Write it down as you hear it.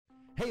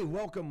Hey,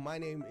 welcome. My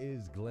name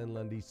is Glenn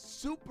Lundy.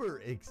 Super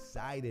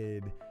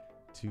excited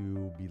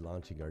to be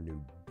launching our new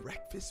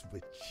Breakfast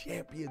with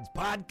Champions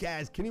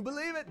podcast. Can you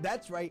believe it?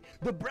 That's right.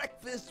 The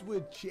Breakfast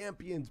with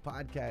Champions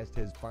podcast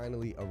has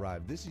finally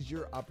arrived. This is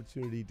your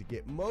opportunity to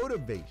get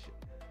motivation,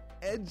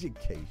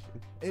 education,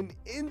 and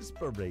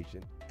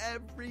inspiration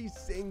every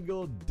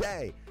single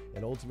day.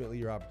 And ultimately,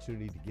 your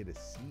opportunity to get a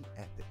seat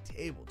at the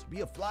table, to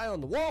be a fly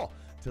on the wall,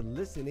 to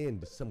listen in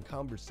to some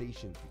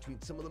conversations between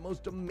some of the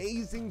most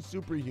amazing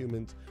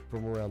superhumans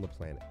from around the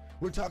planet.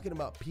 We're talking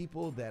about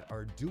people that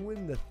are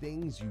doing the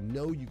things you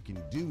know you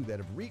can do, that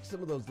have reached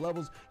some of those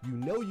levels you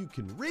know you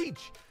can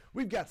reach.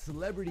 We've got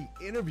celebrity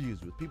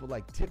interviews with people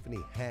like Tiffany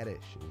Haddish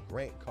and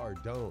Grant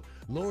Cardone,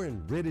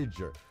 Lauren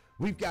Rittiger.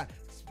 We've got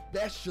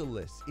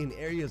specialists in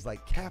areas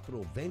like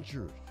capital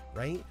ventures,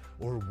 right?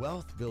 Or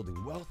wealth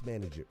building, wealth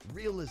management,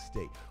 real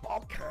estate,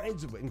 all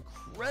kinds of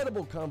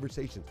incredible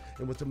conversations.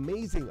 And what's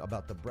amazing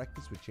about the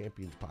Breakfast with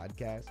Champions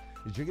podcast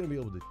is you're going to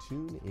be able to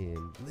tune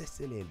in,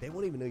 listen in. They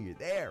won't even know you're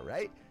there,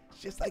 right? It's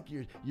just like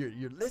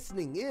you're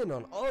listening in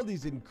on all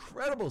these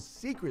incredible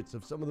secrets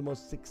of some of the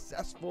most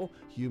successful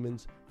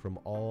humans from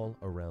all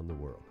around the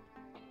world.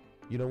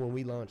 You know, when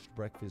we launched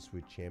Breakfast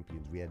with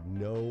Champions, we had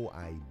no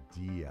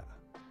idea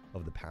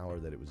of the power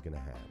that it was going to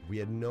have. We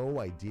had no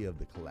idea of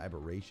the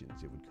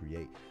collaborations it would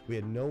create. We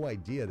had no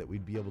idea that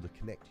we'd be able to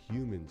connect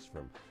humans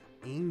from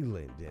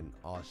England and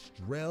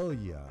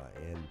Australia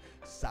and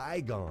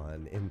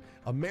Saigon and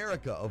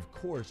America, of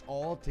course,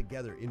 all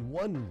together in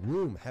one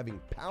room,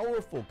 having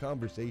powerful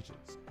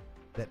conversations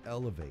that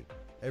elevate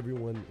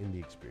everyone in the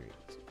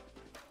experience.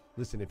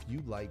 Listen, if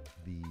you like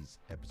these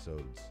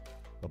episodes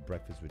of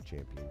Breakfast with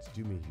Champions,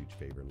 do me a huge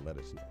favor and let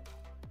us know.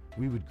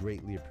 We would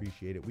greatly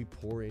appreciate it. We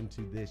pour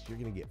into this. You're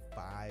going to get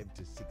 5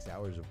 to 6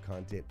 hours of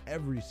content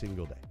every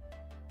single day,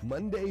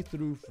 Monday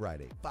through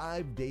Friday,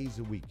 5 days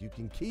a week. You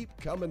can keep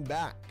coming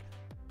back.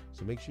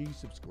 So make sure you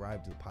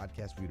subscribe to the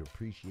podcast. We'd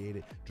appreciate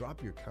it.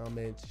 Drop your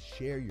comments,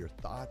 share your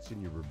thoughts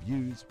and your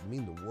reviews. It would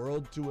mean the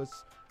world to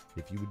us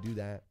if you would do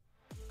that.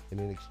 And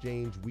in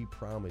exchange, we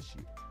promise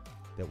you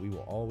that we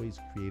will always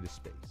create a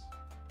space,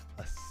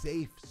 a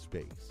safe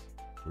space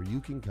where you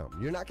can come.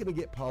 You're not going to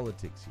get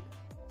politics here.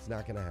 It's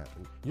not going to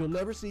happen. You'll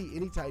never see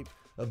any type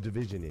of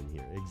division in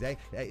here.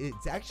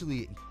 It's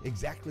actually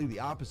exactly the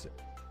opposite.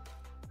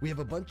 We have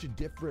a bunch of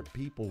different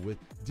people with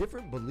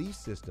different belief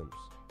systems,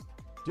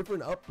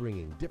 different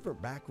upbringing, different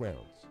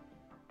backgrounds.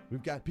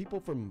 We've got people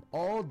from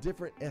all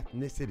different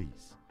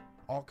ethnicities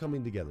all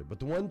coming together. But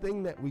the one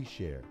thing that we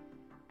share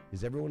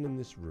is everyone in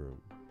this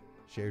room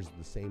shares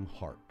the same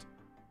heart.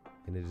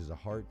 And it is a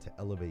heart to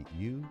elevate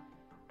you,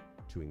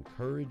 to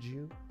encourage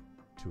you,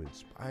 to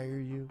inspire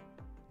you,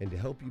 and to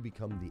help you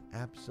become the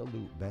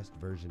absolute best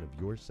version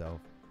of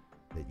yourself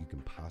that you can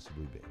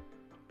possibly be.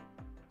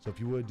 So if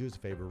you would, do us a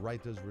favor,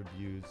 write those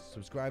reviews,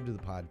 subscribe to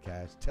the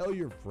podcast, tell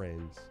your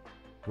friends.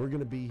 We're going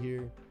to be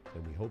here,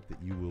 and we hope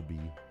that you will be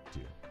too.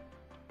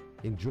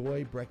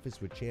 Enjoy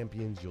Breakfast with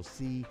Champions. You'll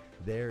see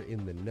there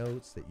in the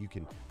notes that you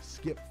can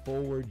skip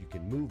forward, you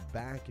can move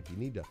back. If you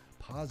need to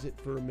pause it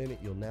for a minute,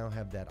 you'll now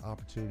have that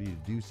opportunity to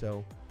do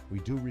so. We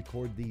do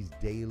record these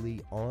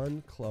daily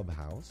on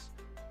Clubhouse.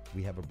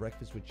 We have a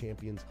Breakfast with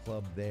Champions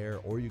club there,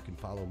 or you can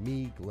follow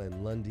me,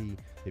 Glenn Lundy,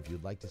 if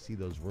you'd like to see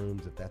those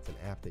rooms. If that's an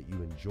app that you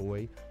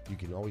enjoy, you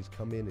can always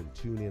come in and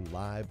tune in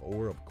live,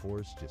 or of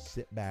course, just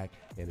sit back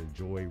and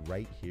enjoy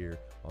right here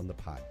on the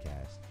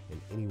podcast and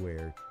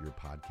anywhere your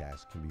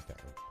podcast can be found.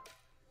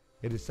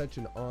 It is such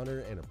an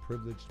honor and a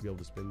privilege to be able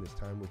to spend this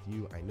time with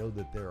you. I know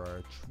that there are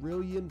a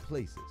trillion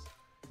places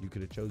you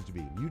could have chose to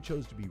be. You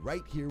chose to be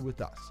right here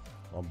with us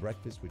on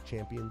Breakfast with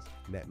Champions,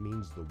 and that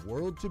means the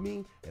world to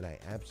me, and I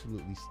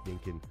absolutely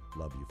stinking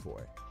love you for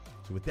it.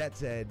 So with that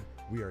said,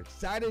 we are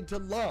excited to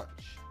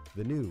launch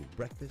the new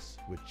Breakfast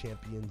with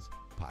Champions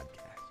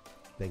podcast.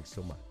 Thanks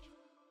so much.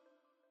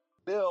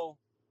 Bill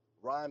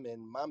Ryman,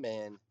 my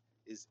man,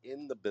 is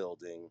in the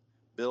building.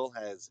 Bill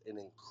has an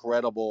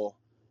incredible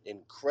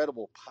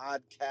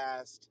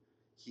podcast.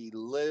 He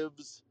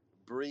lives,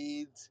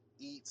 breathes,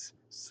 eats,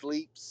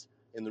 sleeps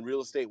in the real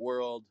estate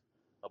world.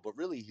 But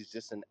really, he's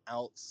just an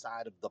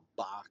outside of the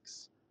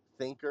box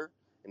thinker,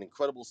 an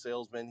incredible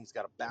salesman. He's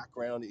got a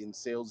background in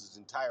sales his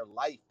entire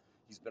life.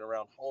 He's been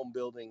around home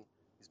building.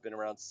 He's been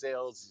around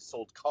sales. He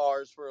sold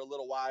cars for a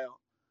little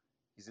while.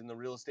 He's in the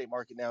real estate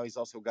market now. He's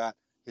also got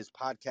his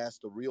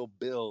podcast, The Real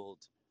Build,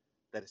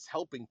 that is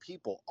helping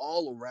people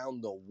all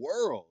around the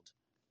world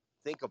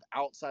think of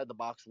outside the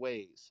box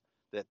ways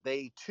that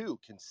they too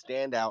can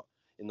stand out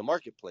in the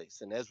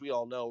marketplace. And as we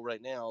all know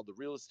right now, the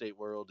real estate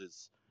world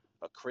is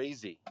a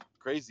crazy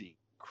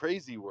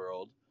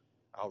world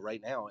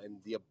right now. And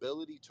the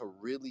ability to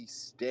really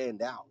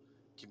stand out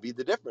can be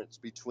the difference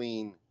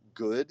between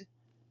good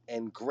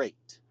and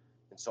great.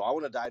 And so I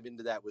want to dive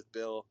into that with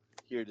Bill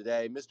here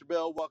today. Mr.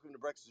 Bill, welcome to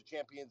Breakfast with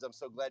Champions. I'm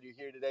so glad you're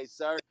here today,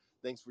 sir.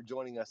 Thanks for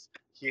joining us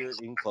here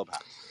in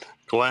Clubhouse.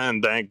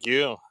 Glenn, thank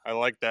you. I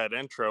like that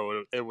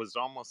intro. It was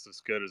almost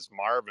as good as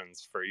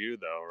Marvin's for you,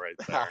 though, right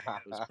there.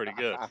 It was pretty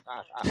good.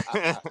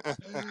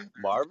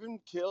 Marvin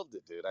killed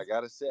it, dude. I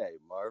gotta say,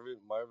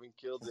 Marvin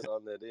killed it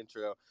on that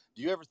intro.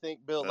 Do you ever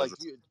think, Bill? Like,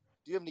 do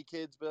you have any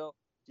kids, Bill?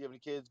 Do you have any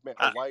kids?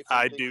 A wife?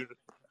 I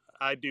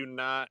do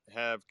not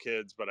have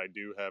kids, but I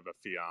do have a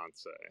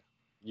fiance.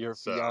 Your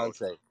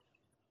fiance.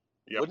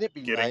 Yep. Wouldn't it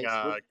be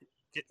nice?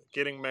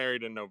 Getting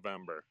married in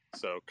November,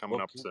 so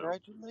coming up soon.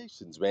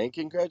 Congratulations, man!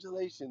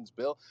 Congratulations,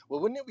 Bill. Well,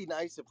 wouldn't it be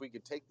nice if we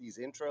could take these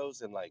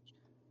intros and like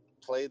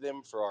play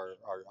them for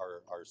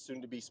our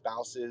soon-to-be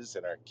spouses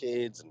and our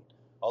kids and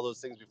all those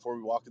things before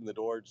we walk in the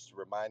door, just to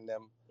remind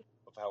them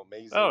of how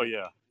amazing. Oh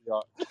yeah.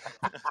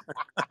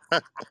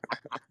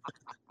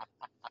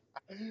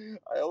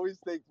 I always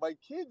think my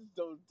kids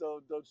don't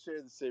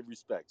share the same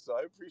respect, so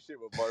I appreciate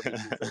what Marvin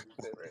just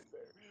said right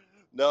there.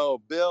 No,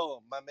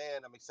 Bill, my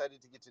man, I'm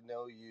excited to get to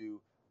know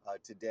you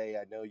today.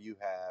 I know you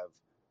have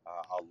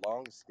a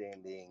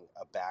long-standing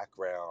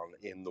background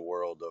in the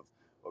world of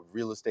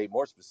real estate,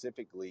 more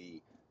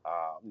specifically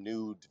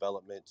new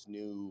developments,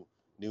 new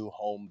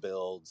home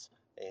builds,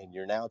 and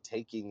you're now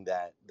taking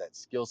that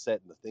skill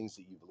set and the things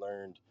that you've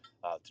learned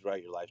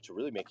throughout your life to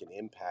really make an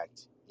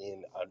impact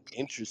in an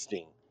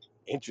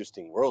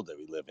interesting world that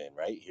we live in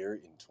right here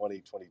in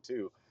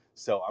 2022.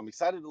 So I'm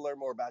excited to learn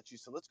more about you.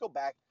 So let's go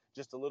back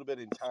just a little bit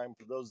in time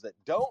for those that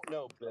don't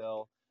know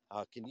Bill.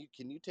 Can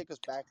you take us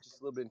back just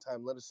a little bit in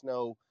time? Let us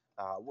know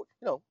a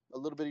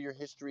little bit of your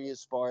history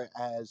as far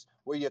as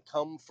where you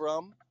come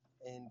from,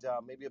 and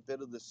maybe a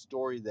bit of the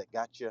story that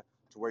got you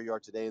to where you are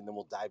today, and then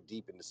we'll dive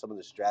deep into some of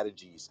the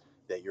strategies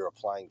that you're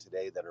applying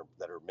today that are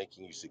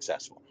making you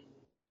successful.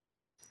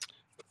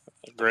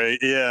 Great.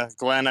 Yeah,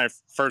 Glenn,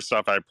 first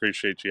off, I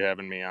appreciate you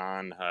having me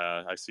on.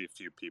 I see a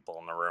few people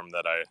in the room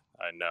that I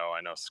know. I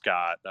know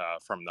Scott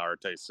from the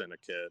Arte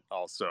Syndicate.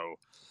 Also,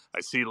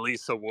 I see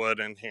Lisa Wood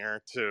in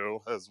here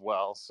too as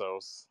well. So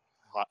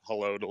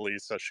hello to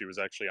Lisa. She was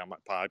actually on my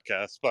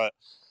podcast. But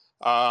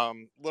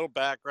little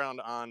background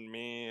on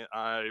me.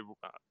 I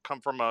come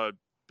from a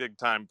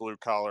big-time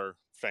blue-collar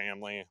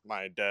family.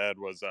 My dad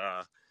was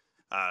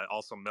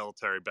also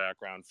military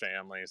background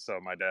family. So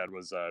my dad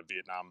was a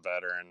Vietnam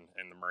veteran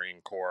in the Marine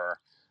Corps.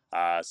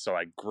 So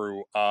I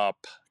grew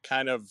up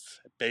kind of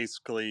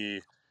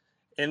basically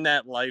in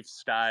that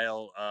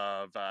lifestyle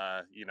of,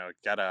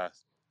 gotta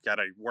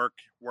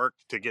work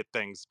to get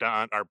things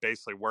done, or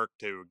basically work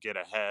to get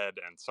ahead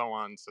and so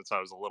on. Since I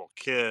was a little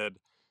kid,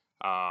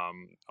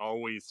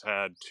 always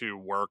had to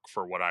work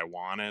for what I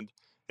wanted.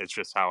 It's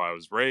just how I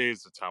was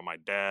raised. It's how my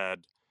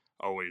dad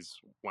always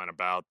went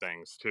about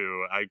things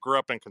too. I grew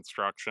up in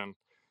construction.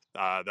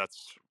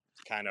 That's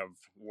kind of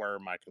where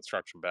my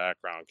construction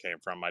background came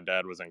from. My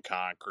dad was in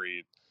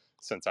concrete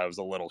since I was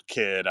a little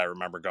kid. I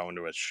remember going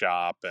to his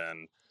shop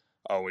and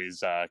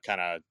always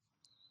kind of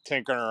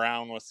tinkering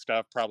around with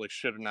stuff. Probably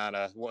should have not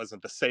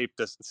wasn't the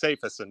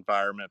safest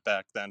environment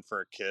back then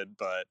for a kid,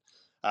 but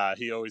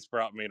he always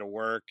brought me to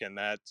work, and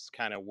that's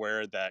kind of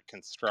where that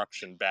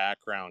construction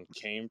background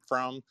came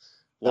from.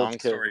 Long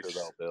story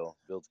short, Bill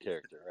builds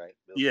character, right?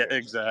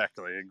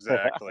 Exactly.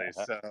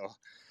 So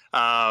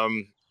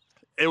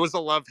it was a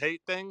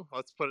love-hate thing,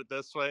 let's put it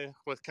this way,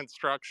 with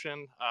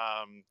construction.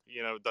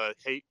 The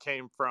hate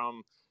came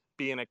from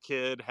being a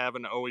kid,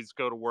 having to always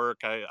go to work.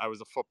 I was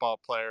a football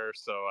player,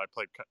 so I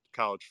played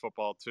college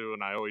football too,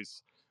 and I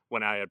always,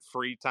 when I had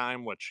free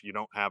time, which you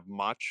don't have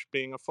much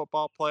being a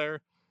football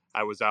player,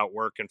 I was out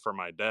working for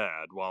my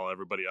dad while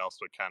everybody else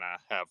would kind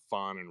of have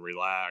fun and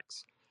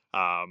relax.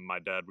 My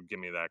dad would give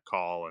me that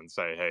call and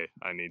say, "Hey,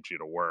 I need you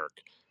to work."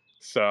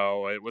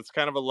 So it was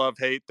kind of a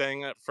love-hate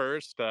thing at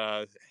first.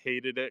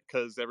 Hated it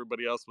because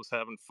everybody else was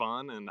having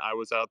fun, and I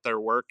was out there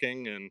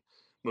working and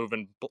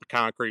moving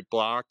concrete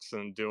blocks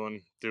and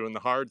doing the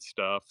hard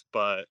stuff.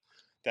 But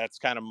that's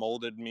kind of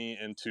molded me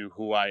into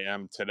who I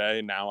am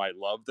today. Now I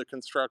love the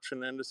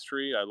construction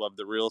industry. I love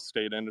the real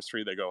estate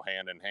industry. They go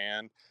hand in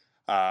hand.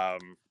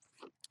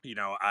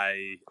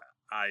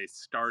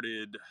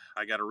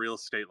 I got a real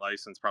estate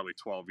license probably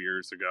 12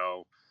 years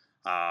ago.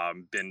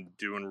 Been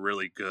doing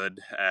really good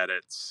at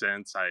it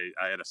since. I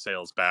had a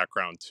sales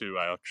background too.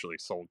 I actually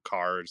sold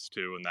cars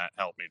too, and that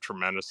helped me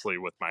tremendously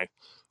with my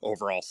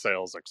overall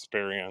sales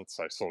experience.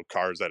 I sold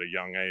cars at a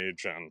young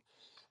age, and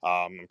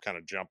I'm kind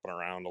of jumping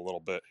around a little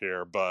bit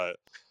here, but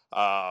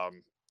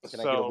can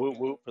I get a whoop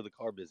whoop for the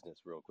car business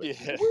real quick?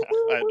 Yeah,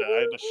 I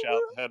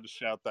had to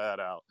shout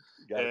that out.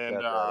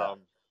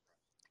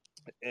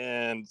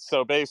 And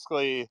so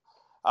basically,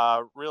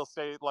 real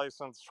estate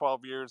license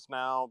 12 years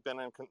now, been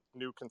in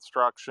new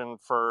construction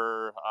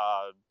for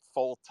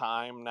full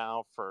time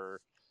now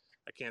for,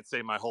 I can't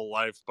say my whole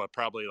life, but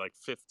probably like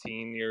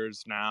 15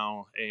 years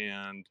now.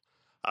 And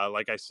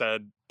like I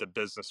said, the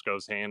business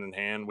goes hand in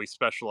hand. We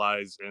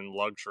specialize in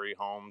luxury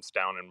homes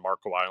down in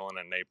Marco Island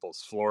and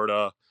Naples,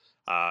 Florida.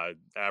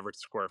 Average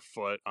square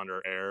foot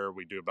under air,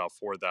 we do about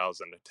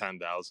 4,000 to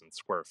 10,000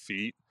 square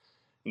feet.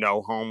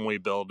 No home we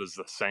build is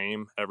the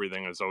same.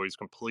 Everything is always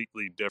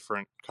completely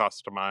different,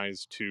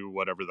 customized to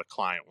whatever the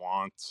client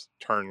wants,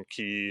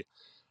 turnkey.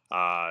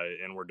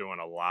 And we're doing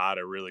a lot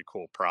of really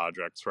cool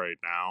projects right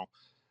now.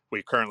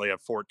 We currently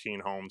have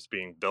 14 homes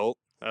being built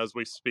as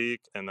we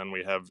speak, and then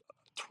we have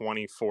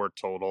 24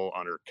 total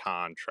under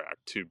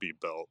contract to be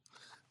built.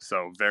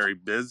 So very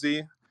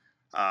busy.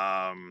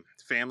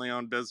 Family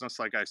owned business,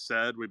 like I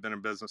said. We've been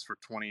in business for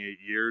 28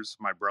 years.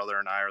 My brother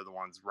and I are the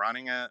ones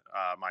running it.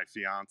 My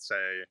fiance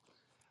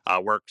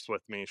works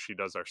with me. She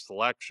does our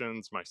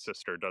selections. My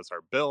sister does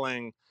our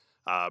billing.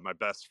 My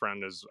best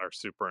friend is our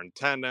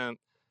superintendent.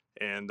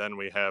 And then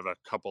we have a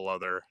couple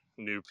other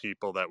new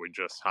people that we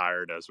just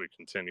hired as we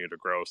continue to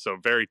grow. So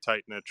very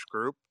tight niche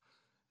group.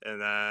 And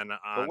then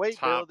But on wait,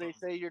 Bill, top they of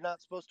say you're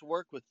not supposed to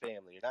work with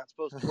family. You're not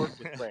supposed to work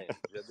with friends.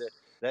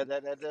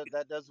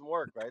 That doesn't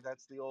work, right?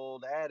 That's the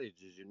old adage: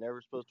 is you're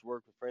never supposed to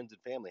work with friends and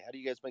family. How do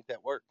you guys make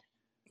that work?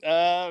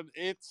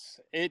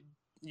 it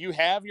you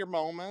have your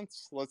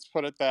moments, let's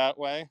put it that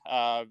way.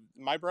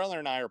 My brother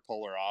and I are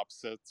polar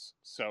opposites,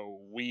 so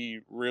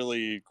we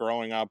really,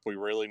 growing up, we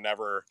really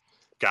never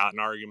got in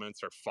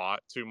arguments or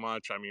fought too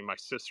much. I mean, my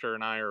sister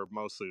and I are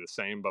mostly the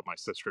same, but my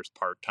sister's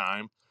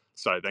part-time,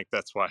 so I think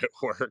that's why it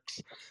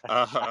works.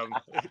 um,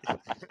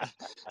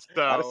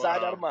 Out of so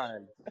sight, out of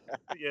mind.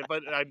 yeah,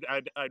 but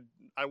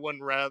I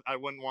wouldn't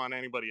want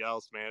anybody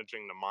else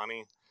managing the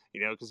money,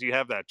 because you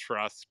have that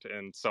trust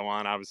and so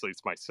on. Obviously,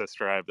 it's my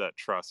sister. I have that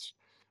trust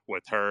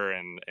with her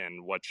and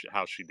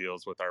how she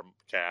deals with our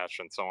cash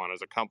and so on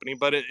as a company.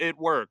 But it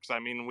works. I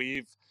mean,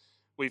 we've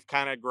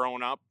kind of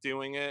grown up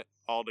doing it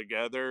all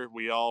together.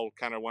 We all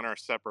kind of went our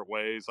separate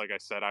ways. Like I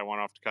said, I went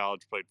off to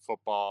college, played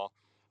football,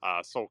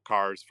 sold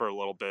cars for a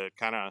little bit,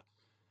 kind of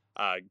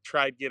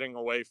tried getting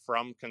away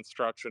from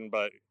construction,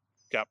 but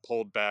got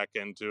pulled back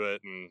into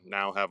it and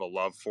now have a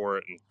love for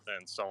it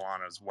and so on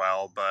as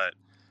well. But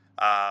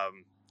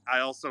I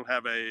also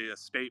have a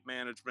estate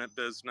management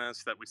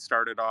business that we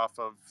started off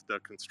of the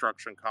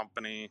construction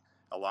company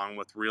along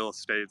with real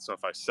estate. So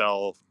if I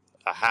sell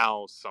a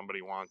house,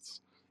 somebody wants,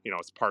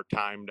 it's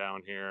part-time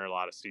down here, a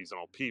lot of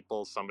seasonal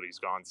people, somebody's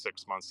gone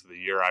 6 months of the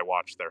year, I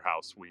watch their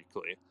house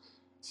weekly.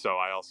 So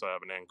I also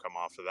have an income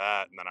off of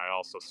that. And then I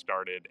also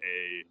started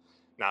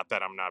not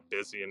that I'm not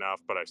busy enough,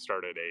 but I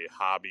started a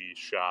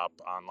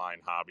online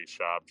hobby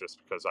shop, just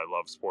because I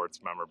love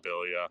sports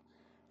memorabilia.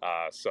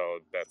 So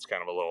that's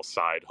kind of a little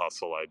side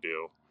hustle I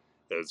do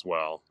as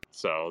well.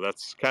 So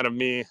that's kind of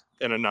me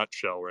in a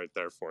nutshell right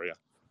there for you.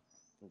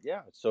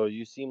 Yeah. So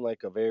you seem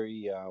like a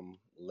very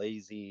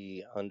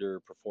lazy,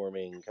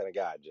 underperforming kind of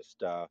guy,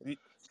 just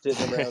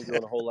sitting around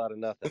doing a whole lot of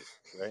nothing,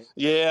 right?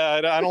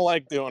 Yeah, I don't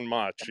like doing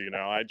much,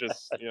 I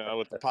just,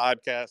 with the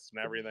podcast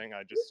and everything,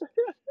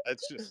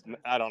 it's just,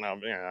 I don't know.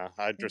 Yeah,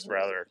 I'd just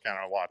rather kind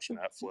of watch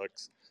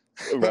Netflix.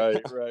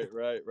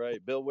 Right.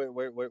 Bill,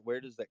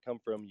 where does that come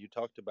from? You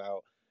talked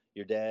about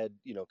your dad,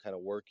 kind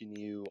of working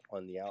you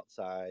on the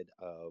outside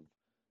of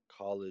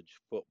college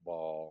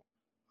football.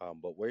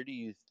 But where do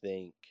you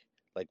think,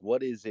 like,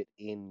 what is it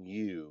in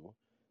you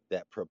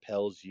that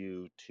propels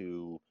you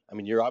to? I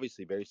mean, you're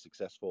obviously very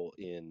successful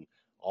in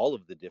all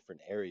of the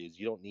different areas.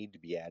 You don't need to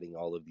be adding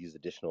all of these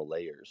additional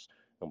layers.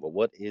 But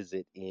what is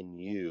it in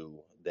you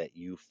that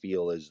you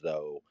feel as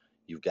though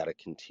you've got to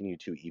continue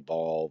to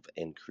evolve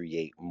and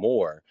create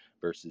more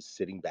versus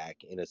sitting back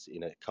in a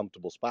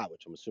comfortable spot,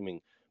 which I'm assuming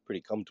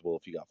pretty comfortable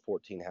if you got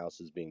 14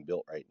 houses being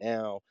built right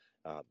now.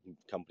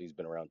 Company's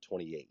been around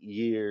 28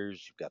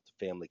 years. You've got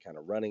the family kind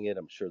of running it.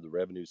 I'm sure the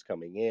revenue's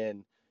coming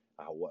in.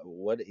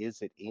 What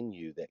is it in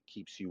you that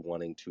keeps you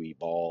wanting to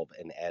evolve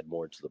and add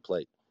more to the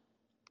plate?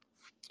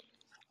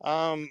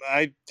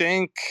 I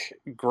think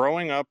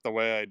growing up the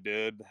way I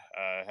did,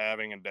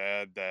 having a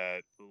dad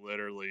that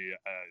literally,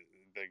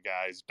 the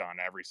guy's done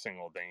every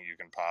single thing you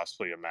can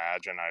possibly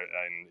imagine.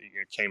 And he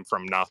came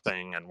from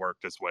nothing and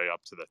worked his way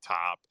up to the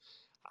top.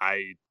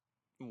 I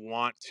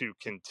want to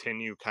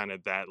continue kind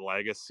of that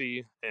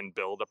legacy and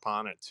build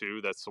upon it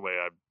too. That's the way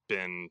I've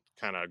been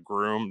kind of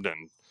groomed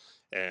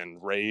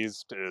and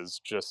raised, is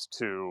just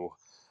to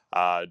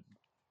uh,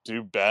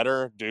 do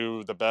better,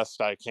 do the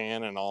best I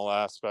can in all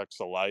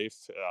aspects of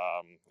life,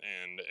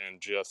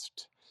 and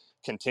just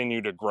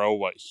continue to grow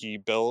what he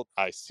built.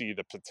 I see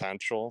the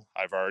potential.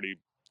 I've already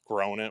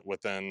grown it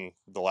within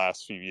the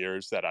last few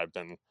years that I've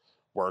been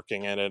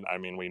working in it. I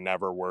mean, we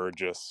never were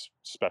just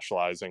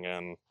specializing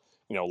in,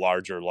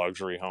 larger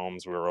luxury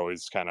homes. We were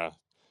always kind of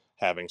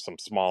having some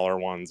smaller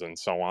ones and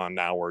so on.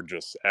 Now we're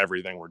just,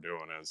 everything we're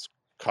doing is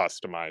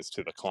customized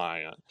to the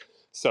client.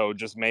 So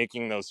just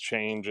making those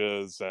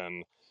changes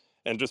and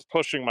just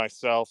pushing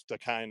myself to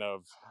kind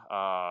of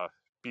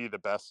be the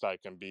best I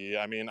can be.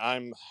 I mean,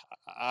 I'm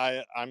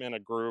in a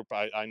group.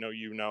 I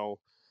know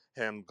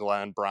him,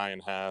 Glenn,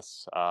 Brian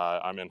Hess.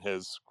 I'm in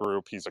his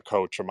group. He's a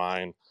coach of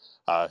mine.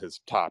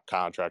 His top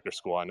contractor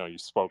school. I know you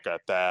spoke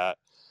at that.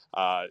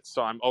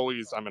 So I'm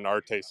an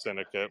Arte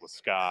syndicate with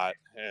Scott,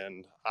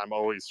 and I'm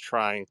always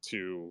trying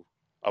to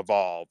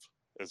evolve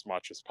as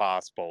much as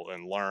possible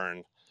and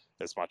learn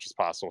as much as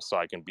possible so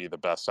I can be the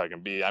best I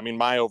can be. I mean,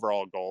 my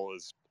overall goal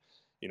is,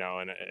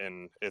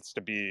 and it's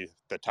to be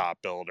the top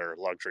builder,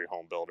 luxury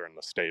home builder in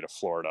the state of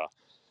Florida.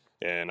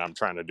 And I'm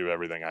trying to do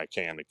everything I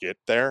can to get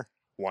there.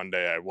 One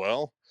day I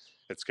will.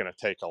 It's going to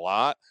take a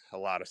lot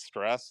of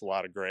stress, a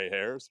lot of gray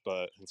hairs,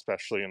 but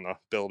especially in the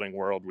building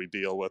world we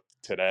deal with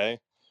today,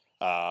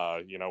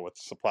 with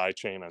supply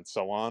chain and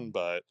so on.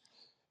 But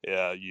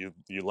yeah, you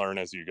learn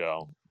as you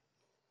go.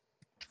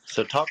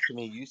 So talk to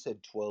me. You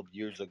said 12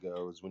 years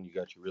ago is when you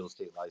got your real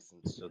estate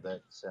license. So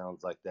that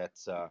sounds like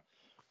that's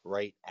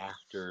right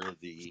after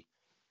the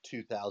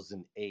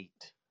 2008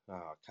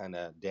 kind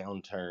of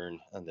downturn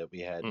that we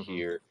had Mm-hmm.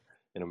 here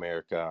in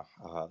America.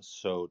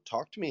 So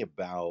talk to me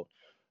about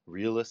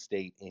real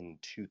estate in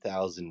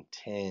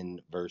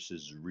 2010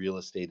 versus real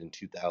estate in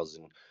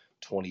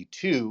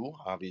 2022.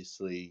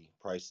 Obviously,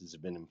 prices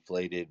have been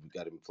inflated. We've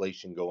got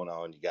inflation going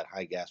on. You got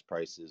high gas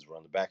prices. We're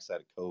on the backside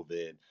of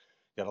COVID.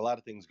 Got a lot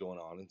of things going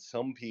on. And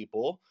some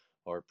people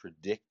are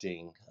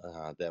predicting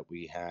that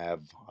we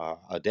have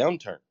a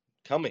downturn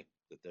coming,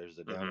 that there's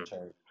a Mm-hmm.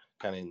 downturn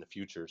kind of in the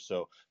future.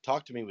 So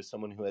talk to me with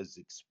someone who has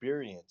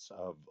experience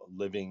of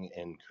living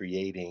and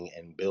creating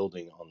and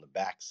building on the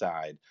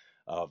backside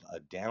of a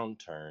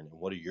downturn. And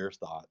what are your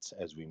thoughts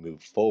as we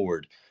move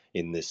forward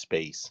in this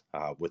space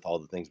with all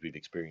the things we've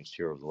experienced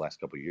here over the last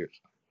couple of years?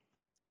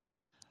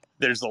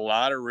 There's a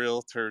lot of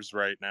realtors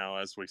right now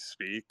as we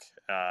speak.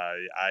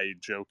 I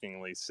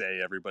jokingly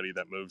say everybody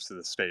that moves to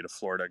the state of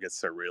Florida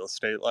gets their real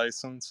estate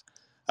license.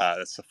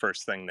 That's the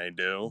first thing they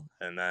do.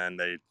 And then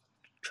they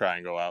try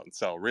and go out and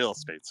sell real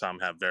estate. Some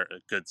have very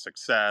good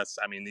success.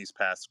 I mean, these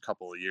past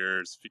couple of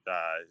years,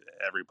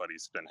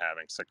 everybody's been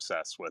having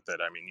success with it.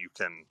 I mean, you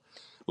can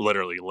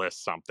literally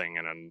list something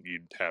and then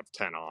you'd have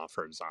 10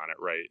 offers on it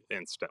right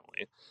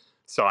instantly.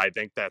 So I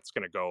think that's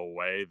going to go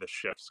away. The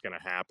shift's going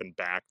to happen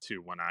back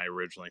to when I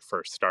originally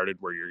first started,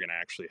 where you're going to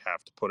actually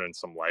have to put in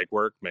some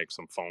legwork, make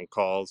some phone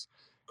calls,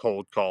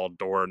 cold call,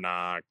 door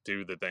knock,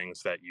 do the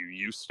things that you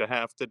used to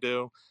have to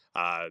do.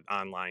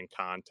 Online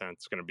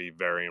content's going to be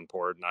very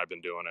important. I've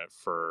been doing it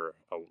for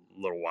a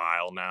little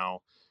while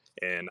now,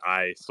 and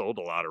I sold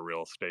a lot of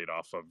real estate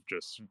off of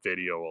just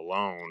video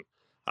alone,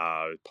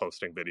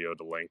 posting video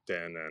to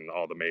LinkedIn and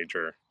all the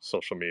major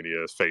social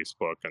medias,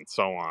 Facebook, and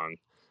so on.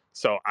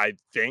 So I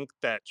think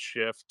that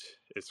shift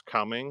is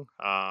coming,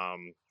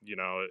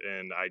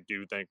 and I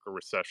do think a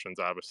recession's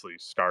obviously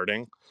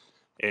starting.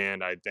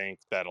 And I think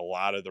that a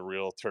lot of the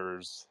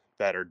realtors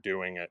that are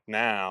doing it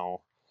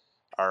now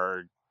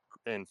are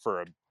in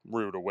for a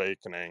rude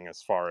awakening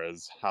as far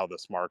as how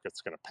this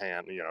market's going to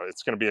pan.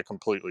 It's going to be a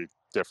completely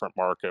different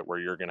market where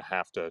you're going to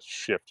have to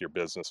shift your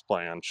business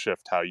plan,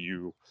 shift how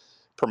you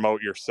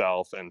promote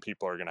yourself, and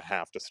people are going to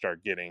have to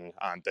start getting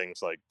on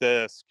things like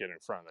this, get in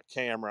front of the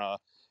camera,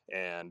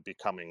 and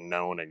becoming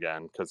known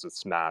again, because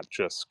it's not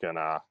just going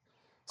to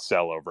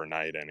sell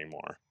overnight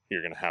anymore.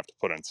 You're going to have to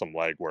put in some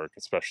legwork,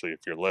 especially if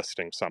you're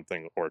listing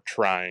something or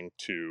trying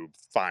to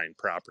find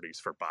properties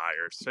for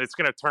buyers. So it's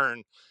going to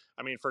turn,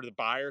 I mean, for the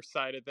buyer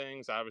side of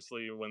things,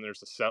 obviously, when there's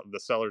the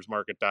seller's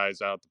market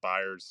dies out, the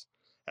buyers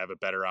have a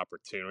better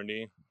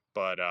opportunity.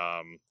 But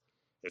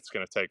it's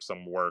going to take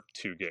some work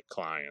to get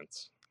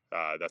clients.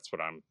 That's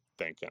what I'm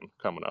thinking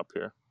coming up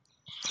here.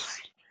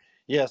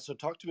 Yeah, so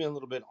talk to me a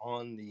little bit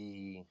on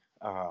the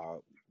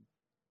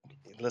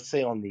let's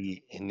say on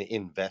the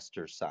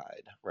investor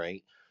side,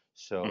 right?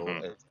 So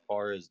Mm-hmm. as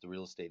far as the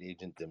real estate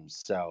agent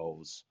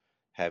themselves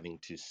having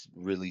to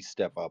really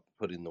step up,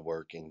 put in the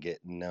work, and get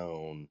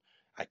known,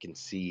 I can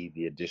see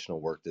the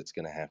additional work that's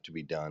going to have to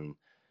be done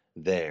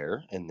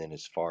there. And then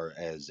as far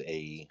as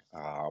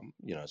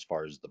as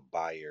far as the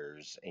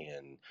buyers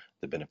and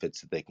the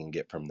benefits that they can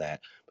get from that.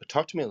 But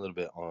talk to me a little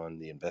bit on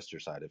the investor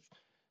side of,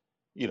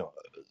 you know,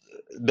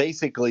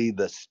 basically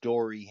the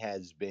story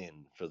has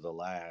been for the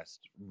last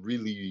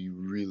really,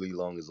 really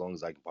as long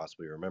as I can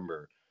possibly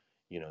remember,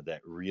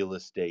 that real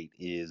estate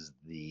is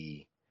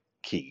the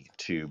key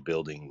to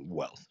building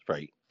wealth,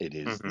 right?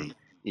 Mm-hmm.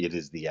 It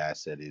is the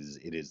asset,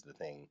 it is the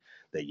thing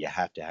that you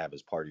have to have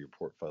as part of your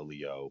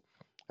portfolio.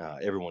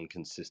 Everyone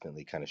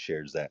consistently kind of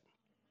shares that.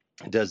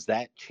 Does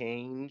that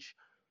change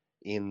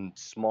in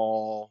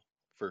small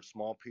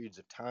periods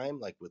of time,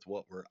 like with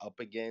what we're up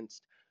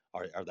against?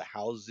 Are the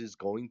houses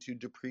going to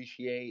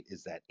depreciate?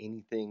 Is that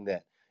anything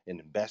that an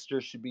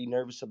investor should be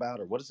nervous about,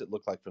 or what does it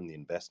look like from the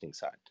investing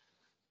side?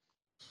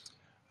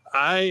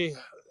 I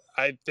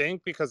I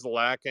think because the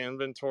lack of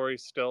inventory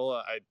still,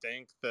 I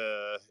think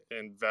the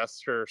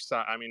investor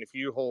side, I mean, if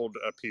you hold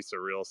a piece of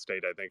real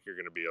estate, I think you're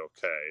going to be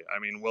okay. I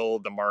mean, will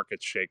the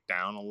market shake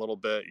down a little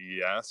bit?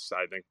 Yes,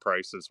 I think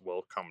prices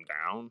will come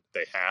down.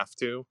 They have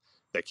to.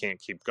 They can't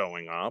keep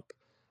going up.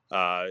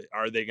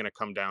 Are they going to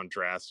come down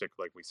drastic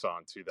like we saw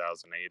in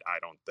 2008? I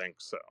don't think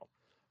so.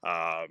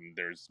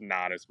 There's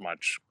not as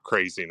much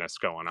craziness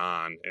going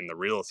on in the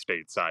real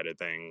estate side of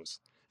things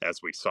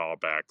as we saw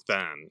back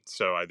then.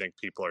 So I think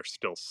people are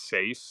still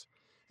safe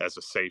as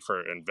a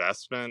safer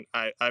investment.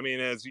 I mean,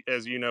 as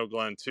you know,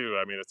 Glenn, too,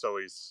 I mean, it's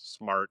always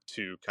smart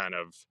to kind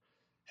of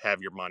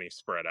have your money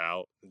spread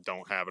out.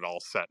 Don't have it all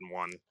set in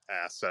one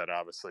asset.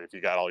 Obviously, if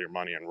you got all your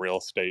money in real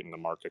estate and the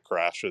market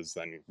crashes,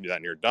 then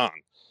you're done.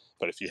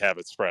 But if you have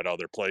it spread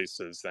other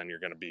places, then you're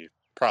going to be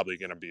probably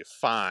going to be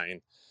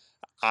fine.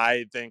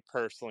 I think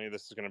personally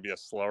this is going to be a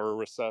slower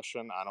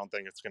recession. I don't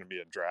think it's going to be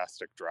a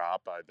drastic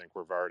drop. I think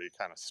we've already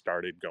kind of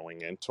started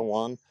going into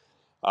one.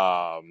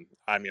 I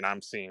mean,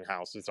 I'm seeing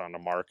houses on the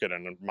market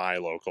in my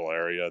local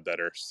area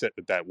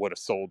that would have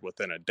sold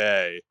within a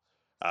day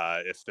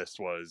if this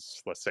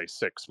was, let's say,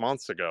 6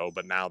 months ago,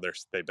 but now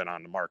they've been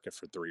on the market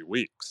for 3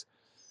 weeks.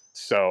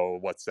 So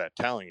what's that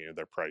telling you?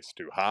 They're priced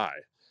too high.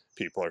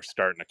 People are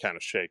starting to kind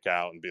of shake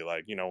out and be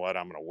like, you know what,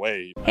 I'm going to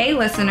wait. Hey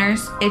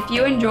listeners, if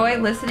you enjoy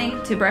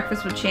listening to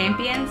Breakfast with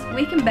Champions,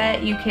 we can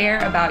bet you care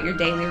about your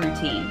daily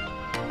routine.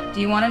 Do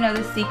you want to know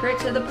the secret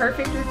to the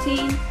perfect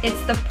routine? It's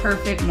the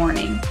perfect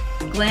morning.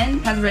 Glenn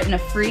has written a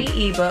free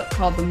ebook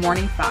called The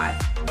Morning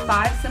 5,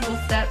 5 simple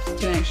steps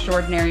to an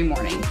extraordinary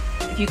morning.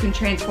 If you can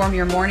transform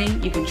your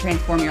morning, you can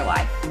transform your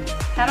life.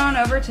 Head on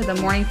over to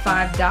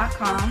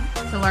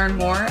themorning5.com to learn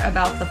more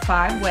about the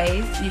 5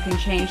 ways you can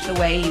change the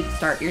way you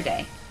start your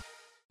day.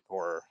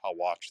 Or I'll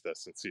watch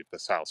this and see if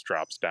this house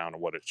drops down to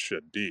what it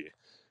should be.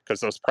 Because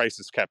those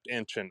prices kept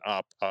inching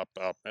up,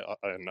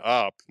 and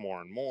up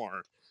more and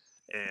more.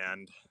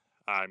 And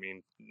I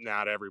mean,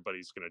 not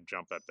everybody's going to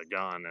jump at the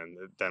gun. And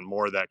then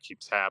more that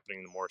keeps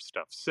happening, the more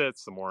stuff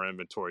sits, the more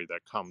inventory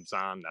that comes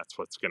on. That's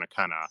what's going to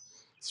kind of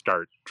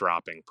start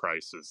dropping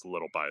prices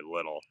little by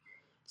little.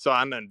 So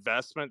on the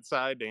investment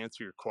side, to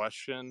answer your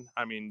question,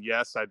 I mean,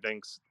 yes, I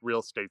think real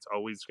estate's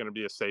always going to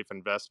be a safe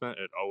investment.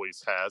 It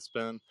always has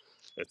been.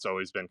 It's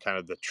always been kind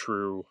of the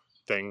true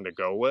thing to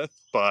go with.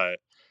 But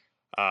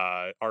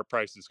our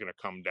price is going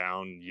to come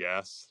down,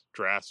 yes,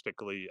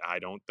 drastically. I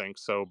don't think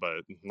so,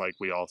 but like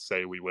we all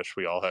say, we wish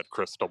we all had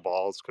crystal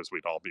balls because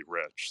we'd all be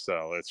rich.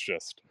 So it's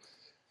just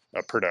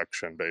a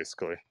production,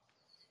 basically.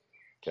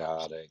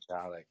 Got it.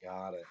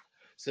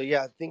 So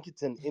yeah, I think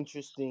it's an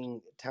interesting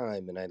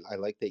time, and I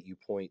like that you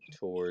point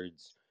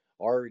towards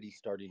already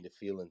starting to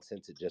feel and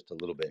sense it just a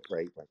little bit,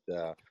 right?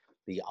 Like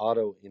the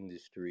auto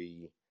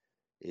industry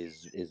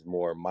is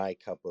more my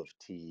cup of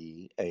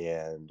tea,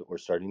 and we're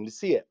starting to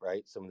see it,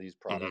 right? Some of these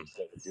products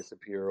that would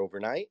disappear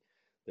overnight,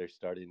 they're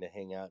starting to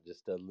hang out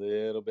just a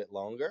little bit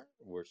longer.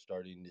 We're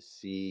starting to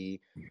see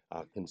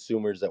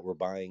consumers that were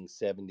buying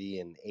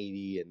 70 and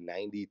 80 and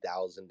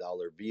 $90,000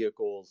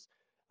 vehicles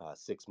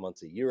 6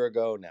 months, a year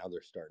ago. Now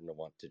they're starting to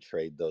want to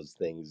trade those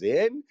things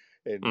in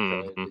and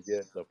trying to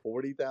get the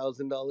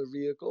 $40,000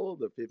 vehicle,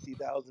 the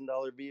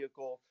 $50,000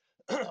 vehicle.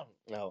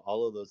 Now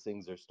all of those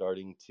things are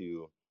starting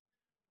to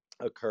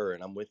occur,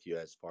 and I'm with you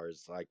as far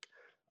as like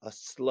a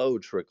slow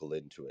trickle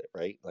into it,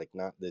 right? Like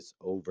not this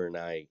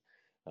overnight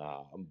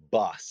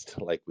bust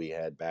like we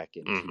had back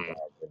in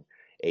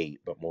 2008,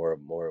 but more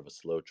of a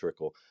slow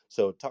trickle.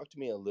 So talk to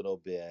me a little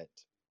bit,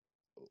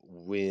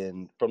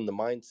 when from the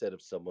mindset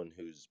of someone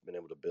who's been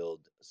able to build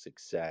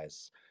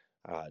success.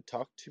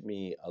 Talk to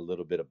me a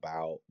little bit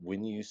about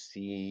when you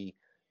see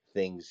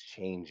things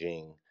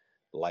changing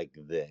like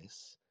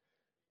this,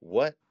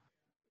 what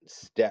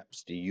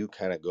steps do you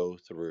kind of go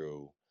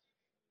through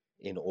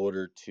in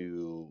order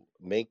to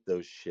make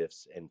those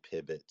shifts and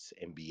pivots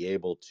and be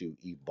able to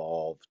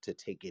evolve to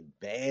take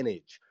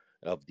advantage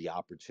of the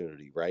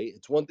opportunity, right?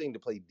 It's one thing to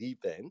play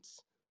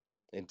defense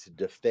and to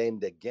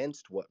defend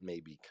against what may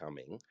be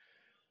coming,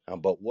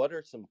 but what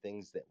are some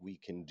things that we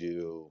can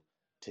do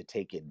to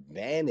take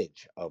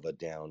advantage of a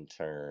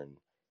downturn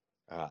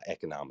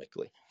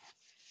economically?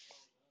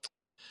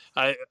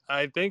 I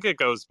think it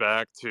goes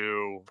back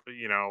to,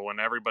 when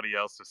everybody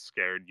else is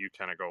scared, you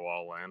kind of go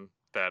all in,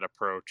 that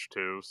approach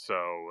too. So,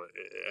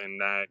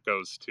 and that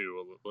goes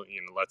to,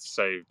 let's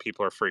say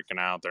people are freaking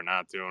out, they're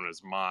not doing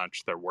as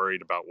much, they're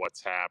worried about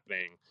what's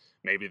happening.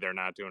 Maybe they're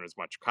not doing as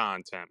much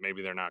content.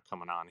 Maybe they're not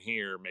coming on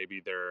here.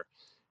 Maybe they're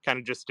kind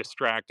of just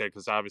distracted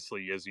because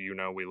obviously, as you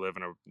know, we live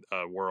in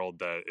a world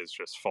that is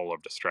just full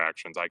of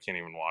distractions. I can't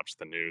even watch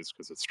the news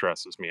because it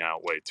stresses me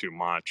out way too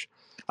much.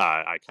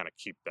 I kind of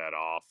keep that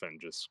off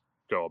and just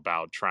go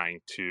about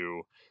trying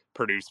to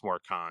produce more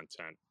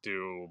content,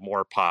 do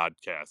more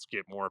podcasts,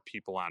 get more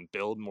people on,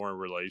 build more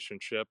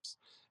relationships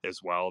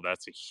as well.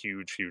 That's a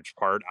huge, huge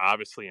part.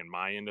 Obviously, in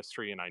my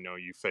industry, and I know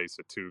you face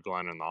it too,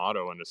 Glenn, in the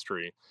auto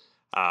industry,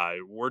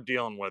 we're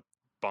dealing with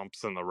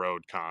bumps in the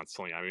road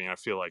constantly. I mean, I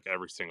feel like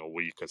every single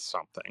week is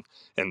something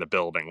in the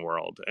building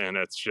world. And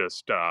it's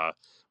just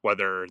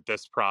whether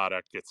this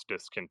product gets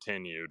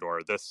discontinued or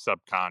this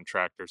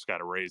subcontractor's got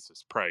to raise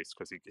his price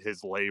because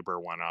his labor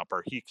went up,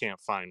 or he can't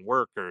find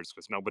workers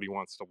because nobody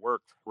wants to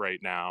work right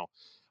now,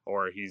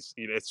 or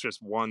it's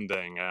just one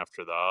thing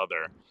after the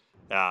other.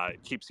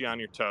 It keeps you on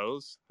your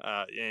toes,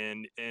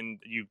 and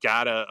you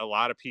got a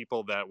lot of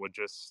people that would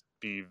just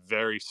be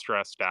very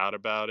stressed out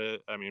about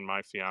it. I mean,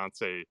 my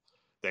fiance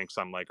thinks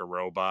I'm like a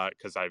robot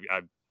because I've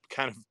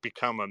kind of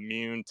become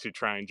immune to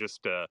trying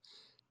just to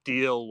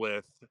deal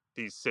with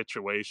these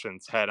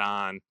situations head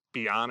on,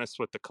 be honest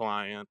with the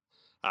client,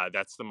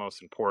 That's the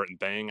most important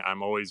thing.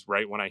 I'm always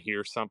right when I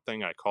hear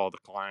something, I call the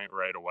client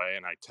right away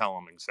and I tell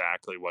them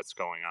exactly what's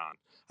going on.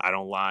 I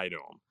don't lie to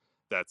them.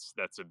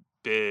 That's a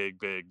big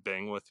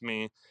thing with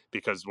me,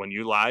 because when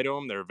you lie to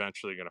them, they're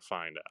eventually going to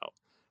find out.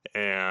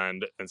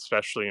 And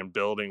especially in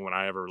building, when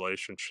I have a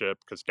relationship,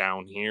 because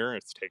down here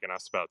it's taken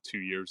us about 2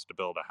 years to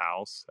build a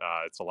house.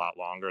 It's a lot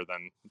longer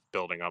than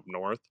building up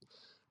north,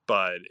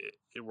 but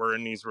we're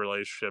in these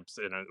relationships,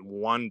 and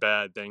one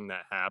bad thing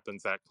that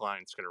happens, that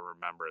client's going to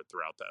remember it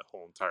throughout that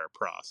whole entire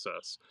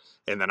process.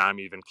 And then I'm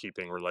even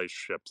keeping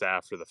relationships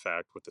after the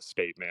fact with the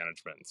state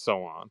management and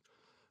so on.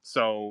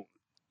 So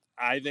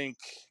I think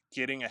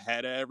getting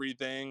ahead of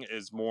everything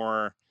is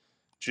more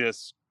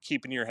just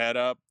keeping your head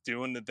up,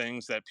 doing the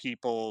things that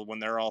people,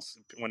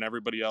 when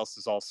everybody else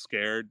is all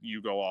scared,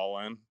 you go all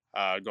in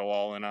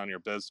on your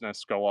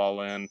business, go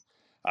all in.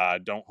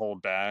 Don't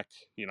hold back.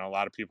 You know, a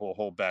lot of people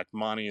hold back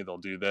money. They'll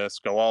do this.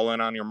 Go all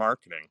in on your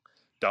marketing.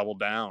 Double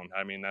down.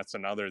 I mean, that's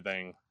another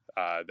thing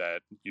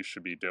that you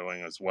should be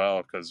doing as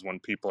well, because when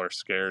people are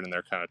scared and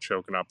they're kind of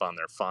choking up on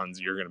their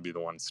funds, you're going to be the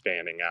one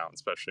standing out,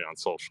 especially on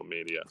social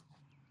media.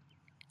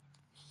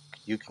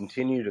 You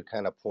continue to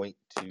kind of point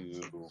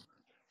to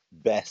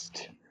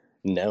best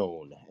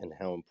known and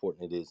how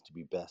important it is to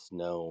be best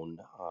known.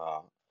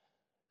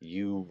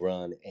 You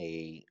run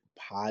a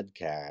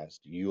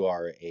podcast. You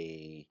are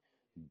a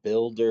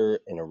builder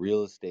and a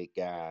real estate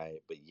guy,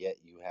 but yet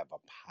you have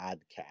a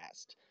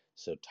podcast.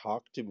 So,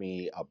 talk to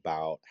me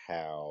about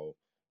how,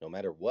 no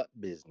matter what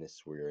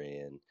business we're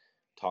in,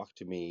 talk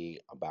to me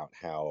about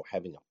how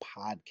having a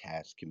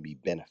podcast can be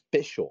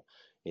beneficial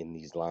in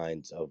these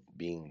lines of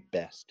being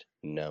best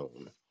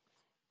known.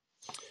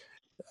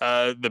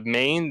 The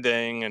main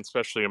thing,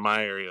 especially in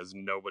my area, is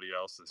nobody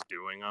else is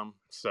doing them.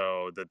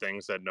 So the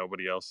things that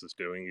nobody else is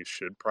doing, you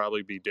should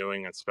probably be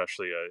doing,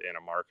 especially in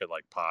a market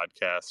like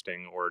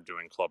podcasting or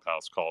doing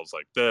clubhouse calls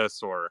like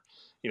this, or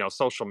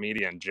social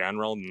media in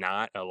general.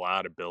 Not a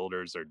lot of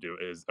builders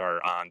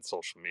are on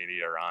social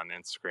media or on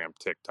Instagram,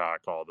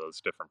 TikTok, all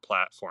those different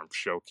platforms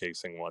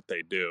showcasing what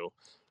they do.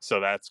 So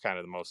that's kind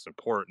of the most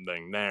important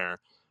thing there.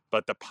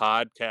 But the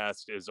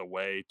podcast is a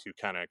way to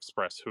kind of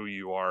express who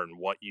you are and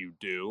what you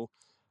do.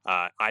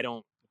 I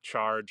don't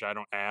charge, I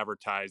don't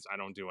advertise, I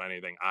don't do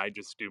anything. I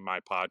just do my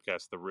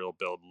podcast. The Real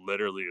Build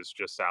literally is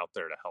just out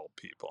there to help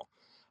people.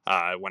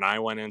 When I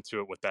went into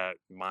it with that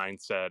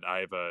mindset, I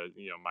have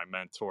my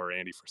mentor,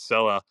 Andy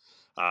Frisella,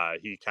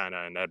 he kind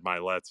of, and Ed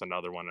Milet's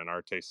another one in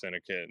Arte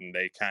Syndicate, and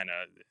they kind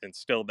of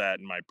instilled that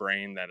in my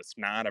brain, that it's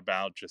not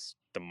about just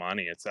the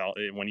money. It's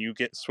when you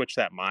switch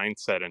that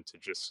mindset into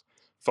just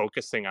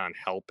focusing on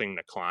helping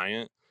the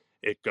client,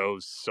 it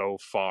goes so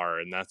far.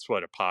 And that's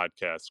what a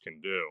podcast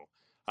can do.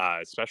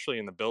 Especially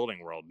in the building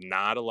world.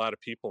 Not a lot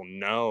of people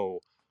know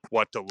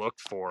what to look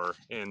for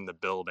in the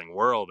building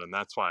world, and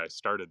that's why I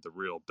started the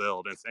Real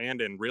Build, and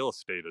in real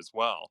estate as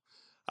well.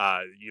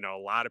 A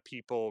lot of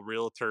people,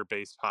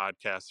 realtor-based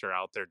podcasts, are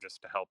out there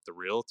just to help the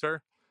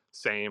realtor.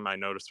 Same, I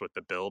noticed with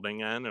the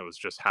building end, it was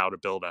just how to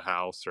build a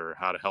house or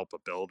how to help a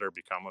builder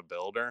become a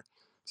builder.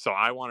 So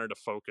I wanted to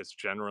focus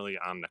generally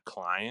on the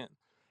client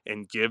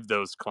and give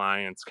those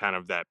clients kind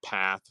of that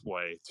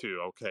pathway to,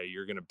 okay,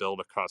 you're going to build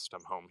a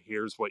custom home.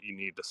 Here's what you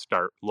need to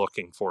start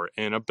looking for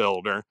in a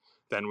builder.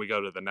 Then we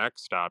go to the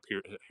next step.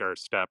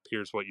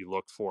 Here's what you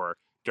look for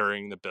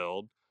during the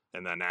build,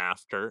 and then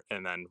after,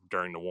 and then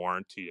during the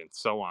warranty, and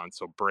so on.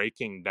 So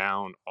breaking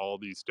down all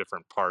these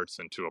different parts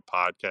into a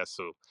podcast,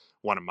 so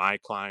one of my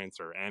clients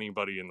or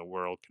anybody in the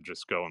world could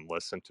just go and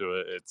listen to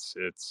it.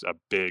 It's a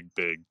big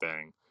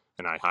thing,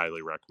 and I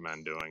highly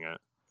recommend doing it,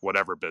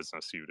 whatever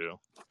business you do.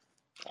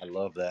 I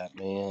love that,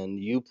 man.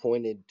 You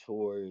pointed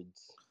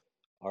towards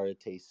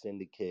Arte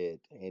Syndicate,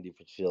 Andy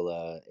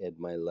Frisella, Ed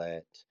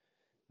Milet,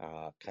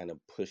 kind of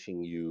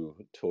pushing you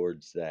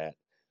towards that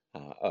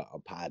a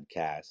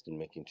podcast and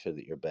making sure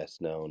that you're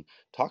best known.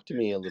 Talk to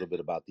me a little bit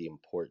about the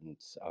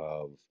importance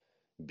of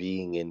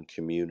being in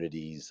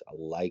communities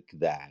like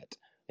that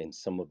and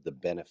some of the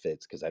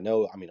benefits, because I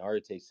know,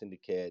 Arte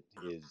Syndicate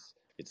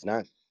it's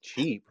not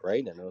cheap,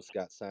 right? I know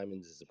Scott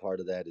Simons is a part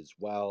of that as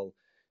well.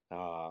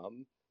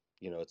 Um,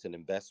 it's an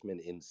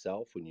investment in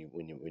self when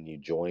you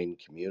join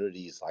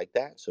communities like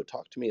that. So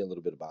talk to me a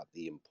little bit about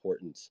the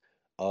importance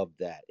of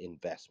that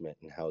investment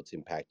and how it's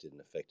impacted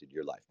and affected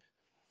your life.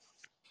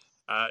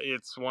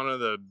 It's one of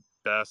the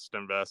best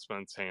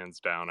investments, hands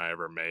down, I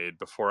ever made.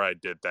 Before I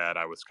did that,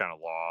 I was kind of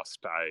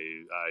lost.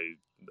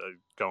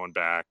 Going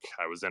back,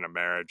 I was in a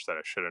marriage that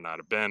I should have not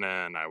have been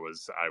in. I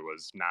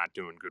was not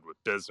doing good with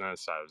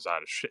business. I was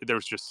out of shit. There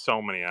was just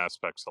so many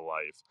aspects of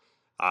life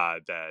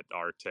that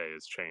Arte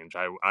has changed.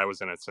 I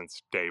was in it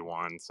since day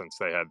one, since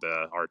they had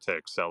the Arte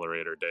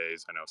Accelerator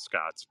days. I know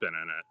Scott's been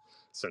in it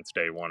since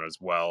day one as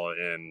well,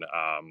 and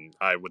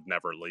I would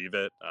never leave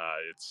it.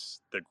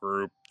 It's the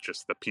group,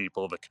 just the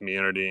people, the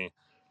community,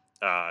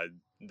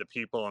 the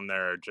people in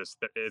there.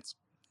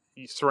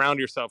 You surround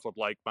yourself with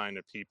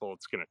like-minded people,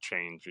 it's going to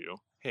change you,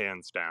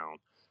 hands down.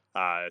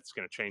 It's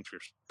going to change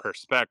your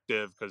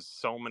perspective, because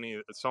so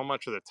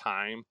much of the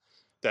time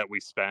that we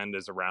spend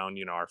is around,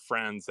 our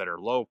friends that are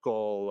local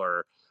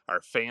or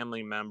our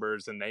family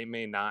members, and they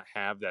may not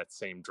have that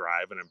same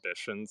drive and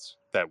ambitions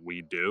that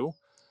we do.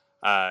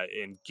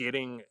 And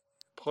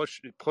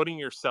putting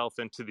yourself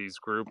into these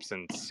groups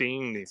and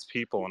seeing these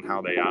people and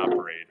how they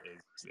operate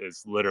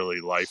is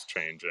literally life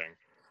changing.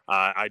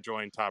 I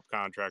joined Top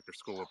Contractor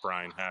School with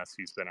Brian Hess.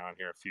 He's been on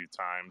here a few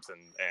times,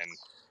 and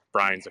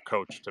Brian's a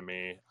coach to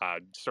me.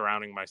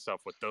 Surrounding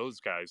myself with those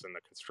guys in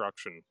the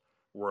construction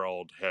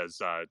world has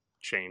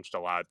changed a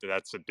lot.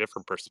 That's a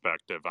different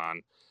perspective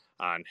on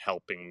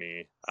helping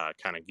me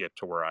kind of get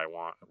to where I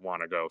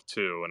want to go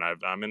too. And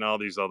I'm in all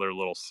these other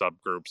little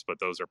subgroups, but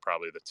those are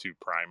probably the two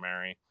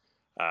primary.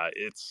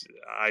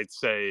 I'd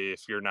say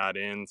if you're not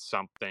in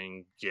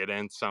something, get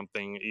in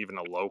something, even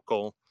a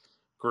local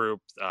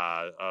group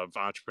of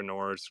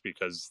entrepreneurs,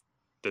 because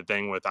the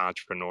thing with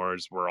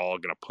entrepreneurs, we're all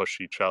going to push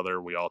each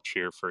other. We all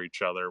cheer for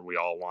each other. We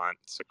all want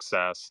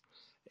success.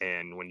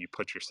 And when you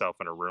put yourself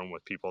in a room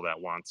with people that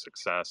want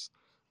success,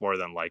 more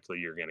than likely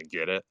you're going to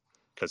get it,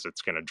 because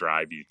it's going to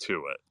drive you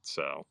to it.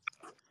 So,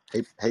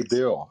 hey,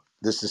 Bill,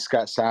 this is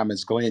Scott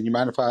Simons. Glenn, you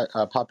mind if I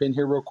pop in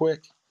here real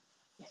quick?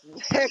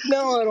 Heck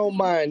no, I don't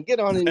mind. Get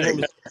on in here,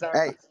 Mr.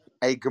 Simons.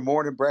 Hey, good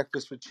morning,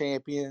 Breakfast with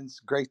Champions.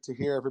 Great to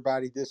hear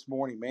everybody this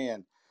morning,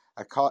 man.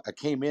 I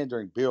came in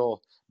during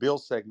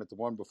Bill's segment, the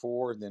one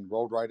before, and then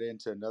rolled right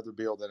into another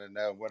Bill that I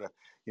know.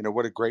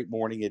 What a great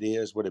morning it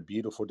is. What a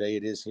beautiful day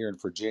it is here in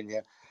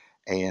Virginia.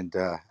 And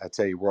I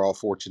tell you, we're all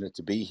fortunate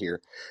to be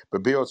here.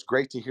 But Bill, it's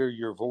great to hear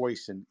your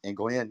voice. And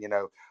Glenn,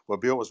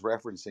 what Bill was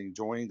referencing,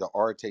 joining the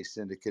Arete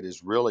Syndicate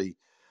is really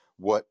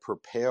what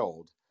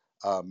propelled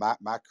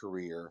my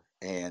career.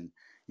 And,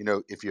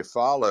 if you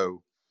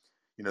follow,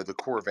 the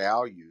core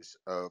values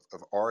of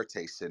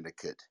Arete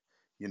Syndicate,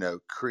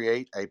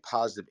 create a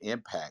positive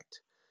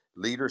impact,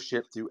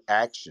 leadership through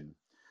action,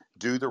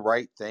 do the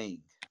right thing,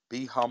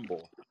 be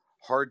humble,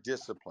 hard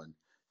discipline,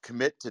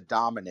 commit to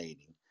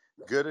dominating,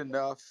 good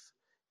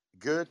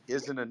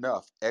isn't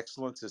enough,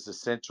 excellence is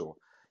essential,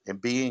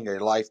 and being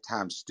a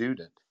lifetime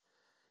student.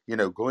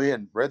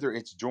 Glenn, whether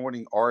it's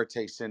joining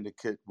Arete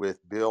Syndicate with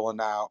Bill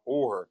and I,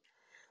 or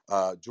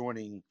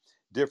joining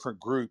different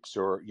groups,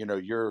 or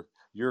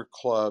your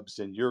clubs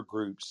and your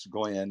groups,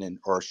 Glenn,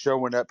 or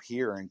showing up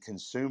here and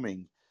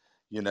consuming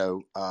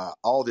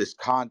all this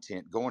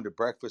content, going to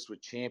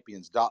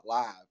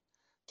breakfastwithchampions.live,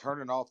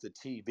 turning off the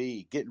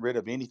TV, getting rid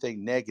of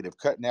anything negative,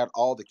 cutting out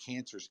all the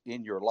cancers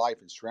in your life,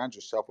 and surround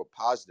yourself with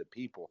positive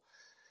people.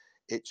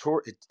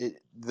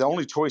 The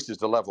only choice is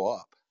to level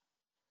up.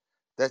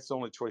 That's the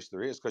only choice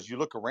there is, because you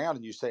look around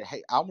and you say,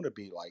 hey, I want to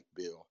be like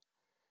Bill.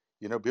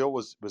 Bill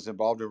was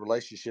involved in a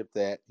relationship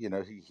that,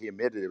 he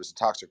admitted it was a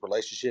toxic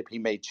relationship. He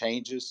made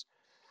changes.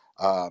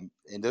 And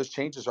those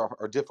changes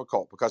are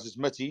difficult, because it's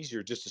much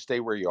easier just to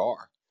stay where you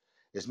are.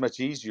 It's much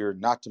easier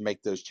not to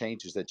make those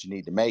changes that you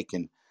need to make.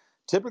 And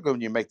typically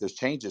when you make those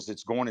changes,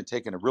 it's going and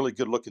taking a really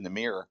good look in the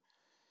mirror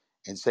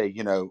and say,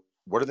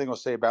 what are they going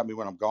to say about me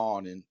when I'm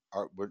gone? And,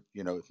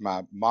 if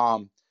my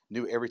mom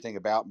knew everything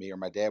about me, or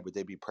my dad, would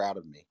they be proud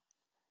of me?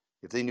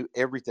 If they knew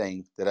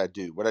everything that I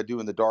do, what I do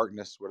in the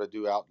darkness, what I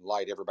do out in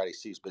light, everybody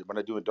sees. But when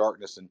I do in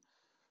darkness, and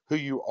who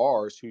you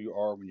are is who you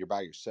are when you're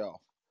by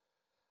yourself.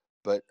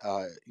 But,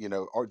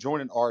 or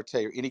joining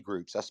Arete or any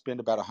groups, I spend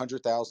about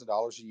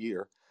 $100,000 a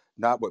year,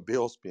 not what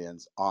Bill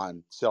spends,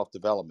 on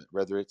self-development,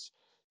 whether it's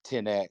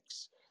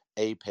 10X,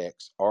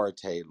 Apex,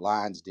 Arete,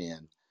 Lions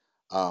Den.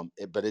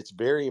 But it's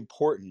very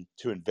important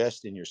to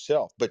invest in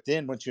yourself. But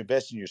then once you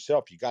invest in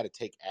yourself, you got to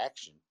take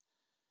action.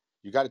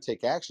 You got to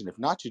take action. If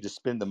not, you just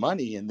spend the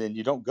money and then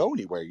you don't go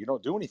anywhere. You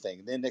don't do anything.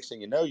 And then next thing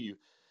you know,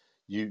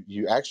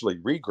 you actually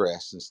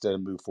regress instead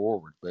of move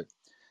forward. But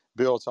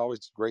Bill, it's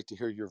always great to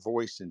hear your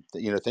voice, and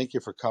thank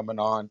you for coming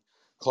on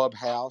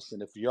Clubhouse.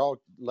 And if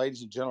y'all,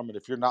 ladies and gentlemen,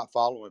 if you're not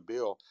following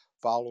Bill,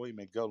 follow him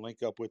and go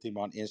link up with him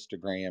on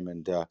Instagram.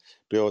 And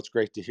Bill, it's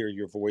great to hear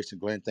your voice. And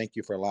Glenn, thank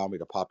you for allowing me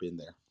to pop in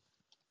there.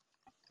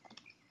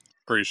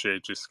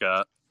 Appreciate you,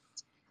 Scott.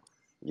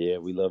 Yeah,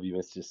 we love you,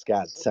 Mr.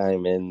 Scott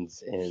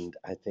Simons, and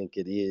I think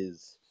it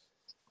is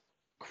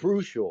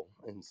crucial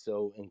and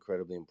so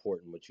incredibly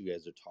important what you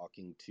guys are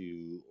talking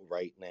to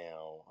right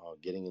now,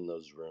 getting in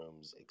those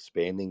rooms,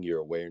 expanding your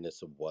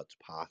awareness of what's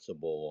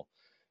possible,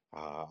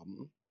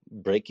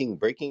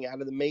 breaking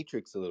out of the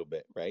matrix a little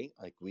bit, right?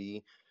 Like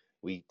we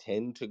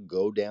tend to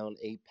go down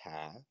a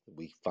path,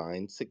 we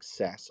find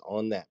success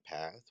on that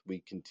path,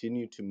 we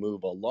continue to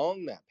move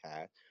along that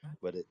path,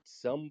 but at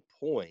some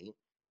point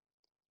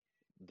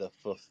the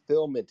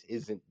fulfillment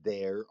isn't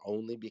there,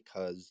 only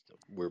because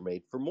we're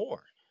made for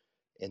more.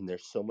 And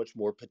there's so much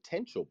more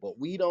potential, but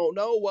we don't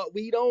know what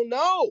we don't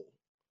know.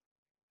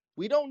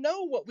 We don't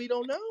know what we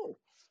don't know.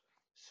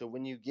 So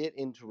when you get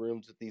into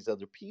rooms with these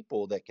other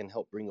people that can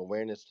help bring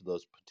awareness to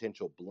those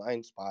potential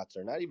blind spots,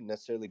 or not even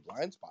necessarily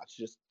blind spots,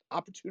 just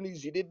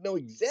opportunities you didn't know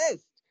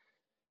exist,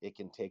 it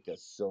can take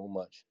us so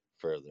much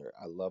further.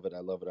 I love it.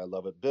 I love it. I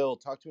love it. Bill,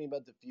 talk to me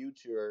about the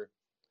future.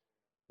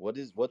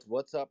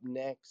 What's up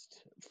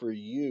next for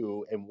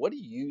you, and what do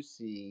you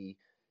see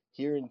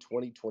here in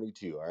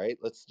 2022. All right,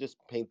 let's just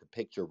paint the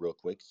picture real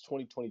quick. It's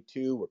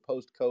 2022. We're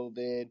post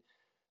COVID.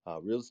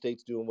 Real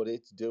estate's doing what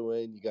it's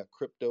doing. You got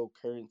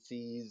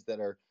cryptocurrencies that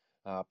are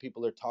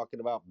people are talking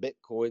about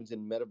bitcoins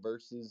and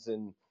metaverses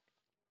and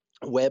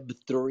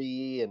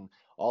Web3 and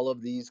all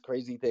of these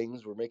crazy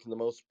things. We're making the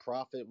most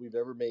profit we've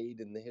ever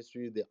made in the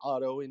history of the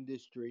auto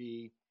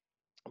industry.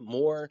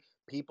 More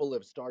people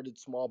have started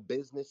small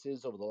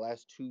businesses over the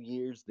last 2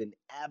 years than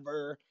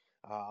ever.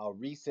 A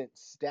recent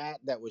stat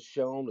that was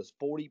shown was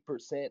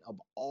 40%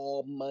 of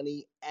all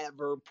money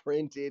ever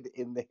printed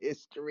in the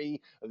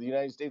history of the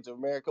United States of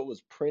America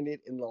was printed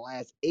in the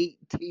last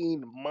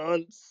 18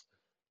 months.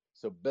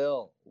 So,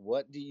 Bill,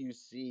 what do you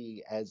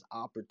see as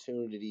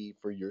opportunity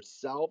for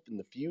yourself in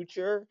the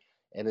future,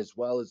 and as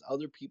well as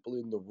other people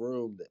in the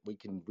room that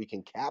we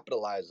can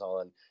capitalize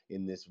on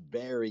in this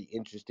very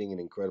interesting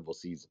and incredible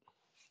season?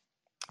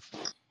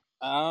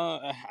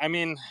 I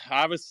mean,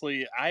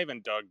 obviously, I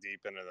haven't dug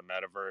deep into the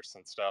metaverse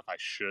and stuff. I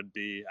should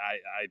be.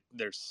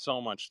 There's so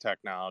much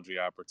technology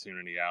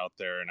opportunity out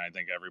there, and I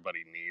think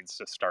everybody needs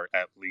to start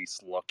at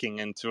least looking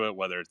into it.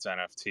 Whether it's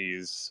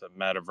NFTs,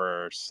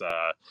 metaverse,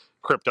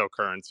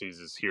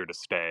 cryptocurrencies is here to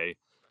stay.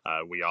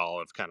 We all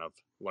have kind of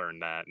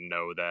learned that and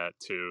know that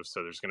too.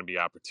 So there's going to be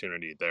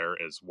opportunity there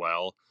as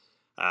well.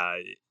 Uh,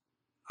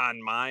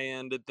 on my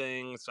end of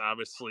things,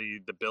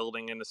 obviously the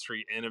building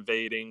industry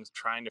innovating,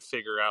 trying to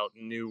figure out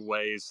new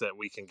ways that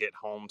we can get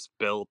homes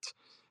built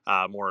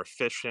more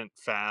efficient,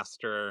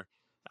 faster.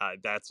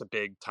 That's a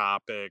big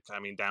topic. I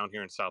mean, down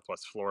here in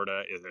Southwest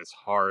Florida, it is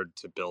hard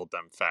to build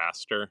them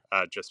faster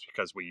just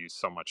because we use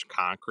so much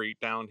concrete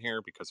down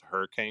here because of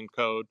hurricane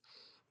code.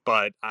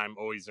 But I'm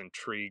always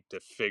intrigued to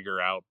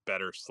figure out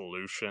better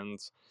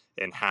solutions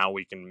and how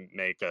we can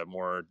make a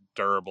more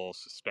durable,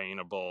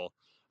 sustainable,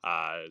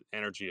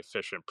 energy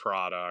efficient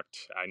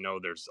product. I know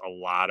there's a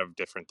lot of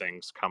different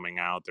things coming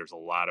out. There's a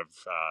lot of,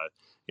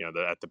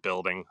 at the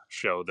building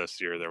show this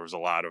year, there was a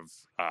lot of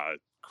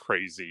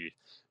crazy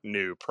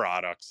new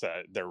products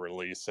that they're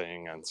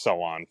releasing and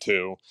so on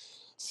too.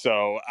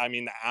 So, I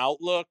mean, the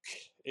outlook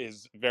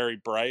is very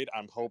bright.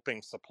 I'm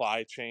hoping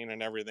supply chain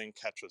and everything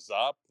catches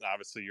up.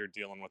 Obviously, you're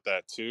dealing with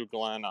that too,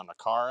 Glenn, on the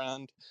car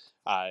end.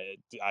 I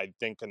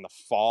think in the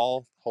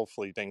fall,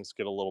 hopefully things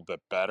get a little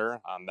bit better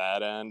on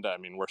that end. I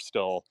mean, we're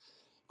still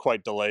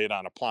quite delayed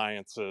on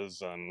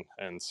appliances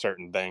and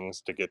certain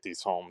things to get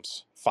these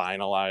homes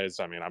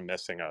finalized. I mean, I'm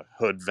missing a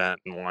hood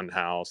vent in one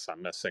house.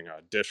 I'm missing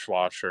a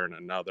dishwasher in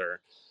another.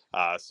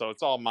 So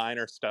it's all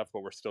minor stuff,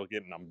 but we're still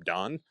getting them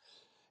done.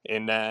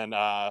 And then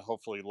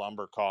hopefully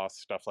lumber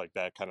costs, stuff like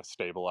that, kind of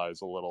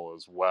stabilize a little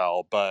as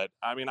well. But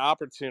I mean,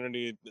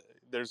 opportunity,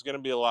 there's going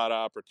to be a lot of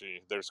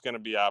opportunity. There's going to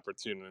be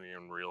opportunity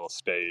in real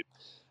estate.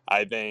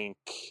 I think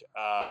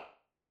it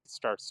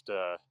starts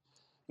to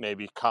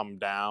maybe come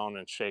down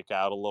and shake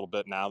out a little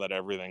bit now that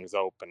everything's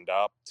opened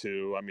up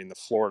too. I mean, the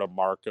Florida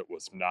market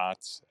was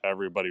nuts.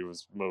 Everybody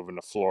was moving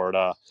to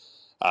Florida.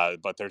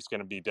 But there's going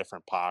to be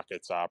different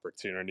pockets,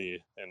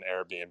 opportunity and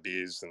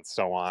Airbnbs and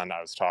so on. I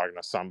was talking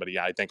to somebody,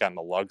 I think on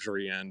the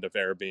luxury end of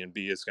Airbnb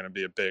is going to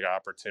be a big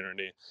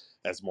opportunity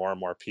as more and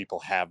more people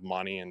have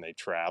money and they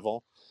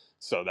travel.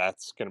 So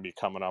that's going to be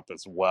coming up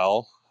as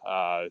well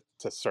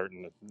to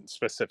certain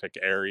specific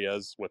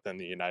areas within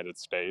the United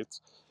States.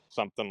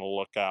 Something to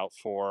look out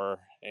for.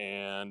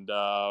 And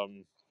other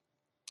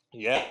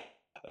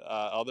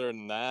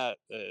than that,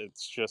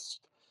 it's just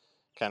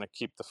kind of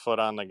keep the foot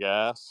on the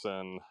gas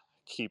and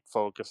keep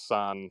focused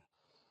on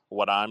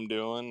what I'm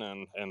doing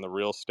and in the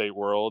real estate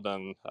world,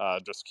 and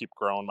just keep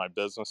growing my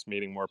business,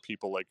 meeting more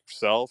people like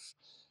yourself,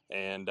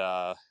 and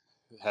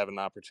have an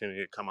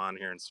opportunity to come on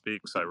here and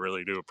speak. So I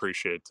really do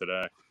appreciate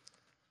today.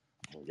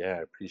 Yeah,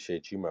 I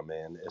appreciate you, my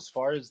man. As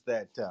far as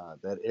that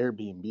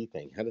Airbnb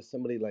thing, how does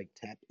somebody like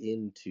tap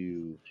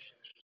into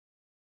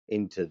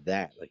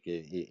that? Like,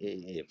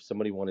 if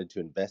somebody wanted to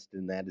invest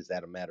in that, is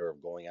that a matter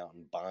of going out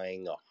and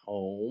buying a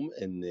home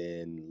and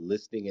then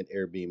listing it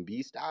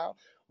Airbnb style,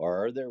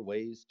 or are there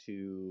ways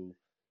to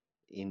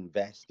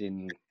invest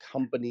in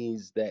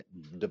companies that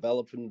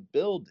develop and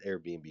build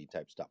Airbnb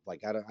type stuff?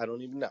 Like, I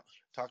don't even know.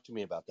 Talk to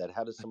me about that.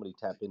 How does somebody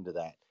tap into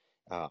that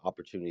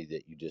opportunity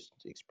that you just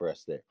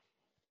expressed there?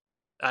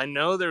 I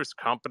know there's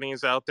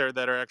companies out there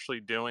that are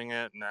actually doing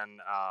it. And then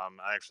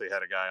I actually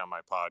had a guy on my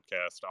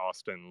podcast,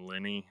 Austin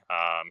Linney.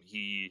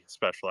 He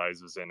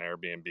specializes in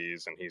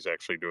Airbnbs and he's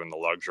actually doing the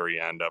luxury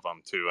end of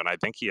them too. And I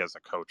think he has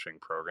a coaching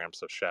program.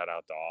 So shout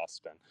out to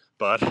Austin.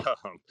 But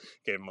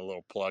gave him a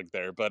little plug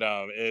there. But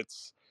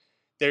it's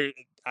there.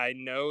 I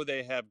know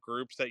they have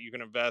groups that you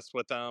can invest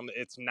with them.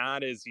 It's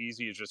not as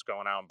easy as just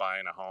going out and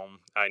buying a home.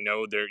 I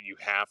know there you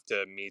have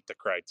to meet the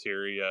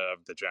criteria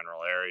of the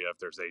general area. If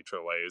there's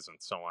HOAs and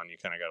so on, you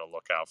kind of got to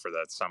look out for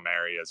that. Some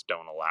areas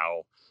don't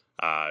allow,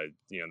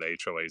 the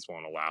HOAs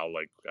won't allow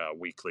like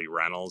weekly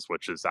rentals,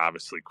 which is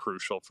obviously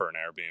crucial for an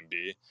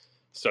Airbnb.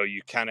 So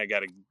you kind of got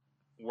to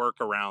work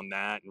around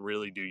that and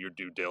really do your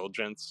due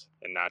diligence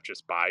and not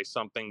just buy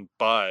something.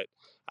 But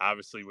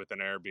obviously with an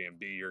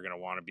Airbnb, you're going to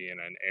want to be in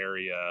an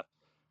area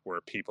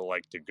where people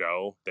like to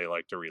go. They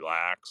like to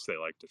relax. They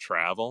like to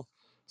travel.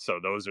 So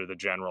those are the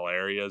general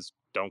areas.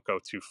 Don't go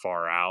too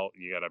far out.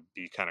 You got to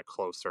be kind of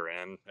closer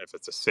in. If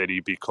it's a city,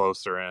 be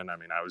closer in. I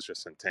mean, I was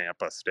just in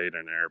Tampa, stayed in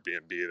an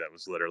Airbnb that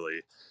was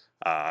literally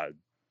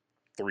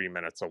 3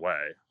 minutes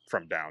away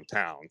from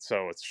downtown.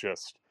 So it's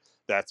just,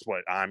 that's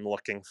what I'm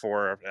looking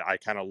for. I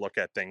kind of look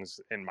at things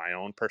in my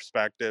own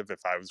perspective.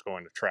 If I was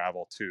going to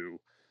travel to,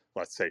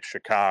 let's say,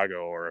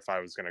 Chicago, or if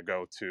I was going to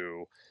go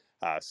to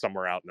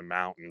somewhere out in the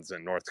mountains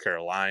in North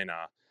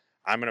Carolina,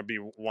 I'm going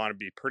to want to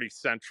be pretty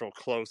central,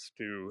 close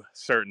to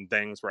certain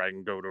things where I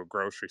can go to a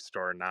grocery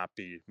store and not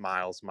be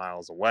miles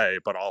away,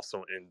 but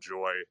also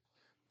enjoy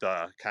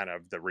the kind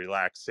of the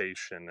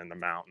relaxation in the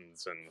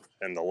mountains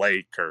and the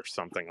lake or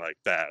something like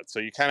that. So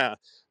you kind of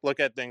look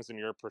at things in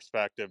your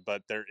perspective,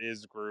 but there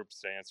is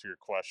groups, to answer your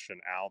question,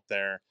 out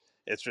there.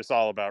 It's just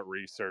all about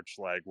research,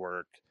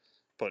 legwork,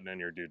 putting in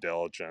your due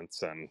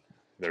diligence, and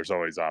there's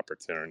always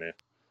opportunity.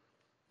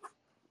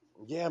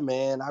 Yeah,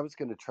 man. I was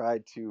gonna try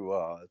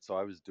to. So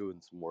I was doing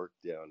some work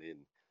down in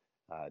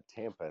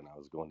Tampa, and I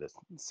was going to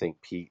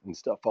St. Pete and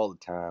stuff all the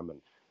time.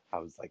 And I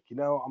was like, I'm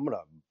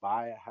gonna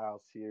buy a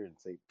house here in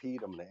St.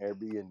 Pete. I'm gonna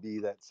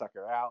Airbnb that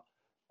sucker out,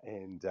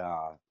 and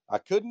I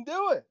couldn't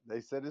do it.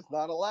 They said it's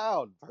not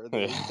allowed per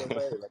the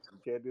HOA. Like, you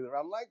can't do that.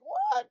 I'm like,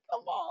 what?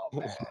 Come on,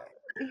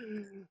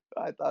 man.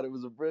 I thought it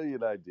was a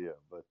brilliant idea,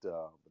 but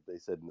they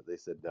said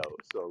no.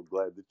 So I'm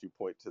glad that you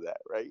point to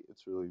that. Right?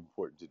 It's really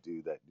important to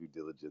do that due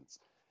diligence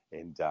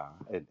and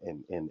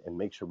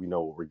make sure we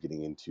know what we're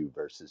getting into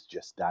versus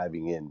just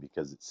diving in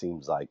because it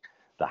seems like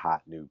the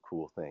hot new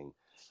cool thing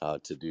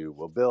to do.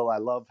 Well, Bill, I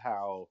love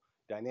how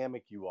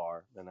dynamic you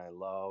are, and I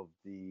love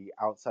the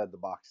outside the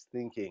box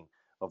thinking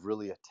of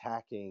really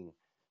attacking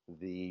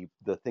the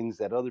things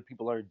that other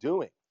people are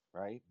doing,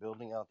 right?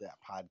 Building out that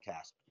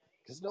podcast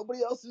because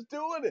nobody else is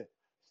doing it.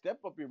 Step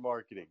up your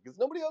marketing because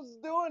nobody else is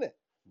doing it.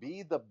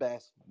 Be the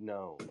best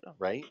known,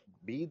 right?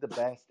 Be the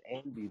best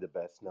and be the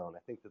best known. I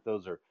think that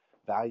those are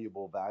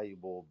valuable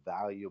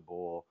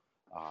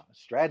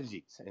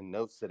strategies and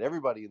notes that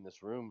everybody in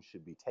this room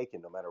should be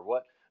taking, no matter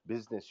what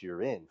business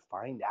you're in.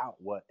 Find out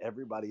what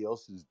everybody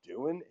else is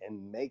doing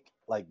and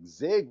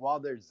zig while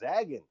they're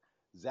zagging,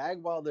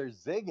 zag while they're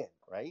zigging,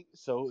 right?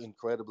 So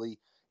incredibly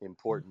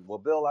important. Well,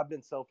 Bill, I've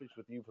been selfish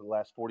with you for the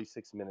last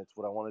 46 minutes.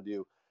 What I want to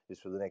do is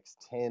for the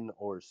next 10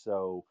 or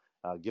so,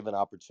 give an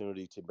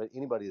opportunity to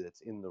anybody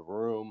that's in the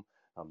room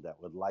that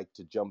would like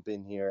to jump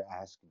in here,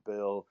 ask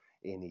Bill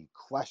any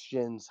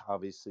questions.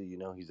 Obviously,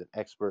 he's an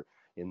expert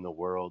in the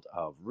world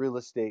of real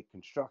estate,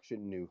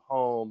 construction, new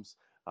homes,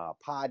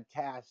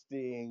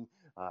 podcasting.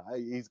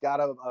 He's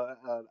got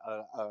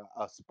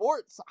a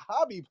sports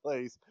hobby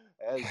place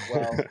as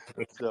well.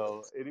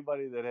 So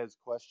anybody that has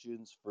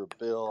questions for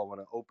Bill, I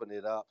want to open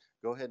it up.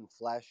 Go ahead and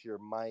flash your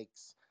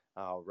mics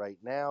right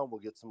now.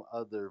 We'll get some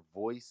other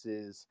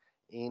voices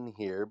in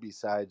here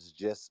besides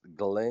just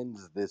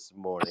Glenn's this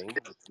morning.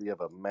 We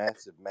have a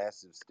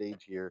massive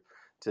stage here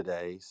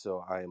today.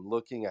 So I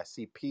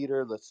see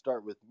Peter. Let's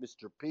start with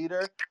Mr.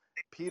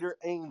 Peter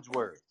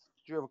Ainsworth.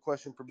 Do you have a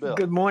question for Bill?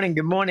 Good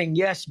morning.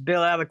 Yes,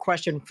 Bill, I have a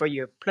question for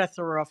you.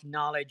 Plethora of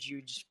knowledge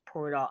you just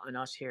poured out on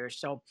us here.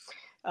 So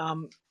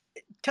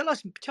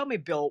tell me,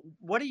 Bill,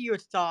 what are your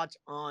thoughts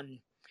on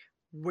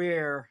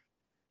where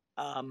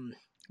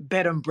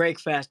bed and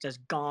breakfast has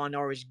gone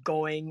or is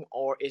going,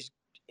 or is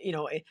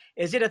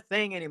it a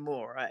thing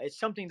anymore? It's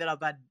something that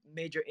I've had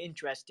major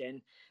interest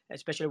in,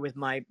 especially with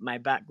my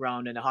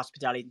background in the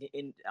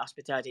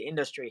hospitality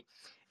industry.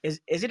 Is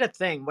it a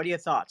thing? What are your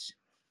thoughts?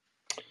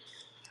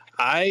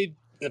 I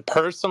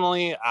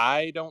personally,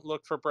 I don't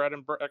look for bed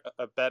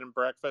and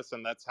breakfast,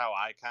 and that's how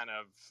I kind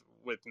of,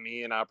 with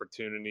me and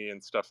opportunity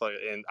and stuff like,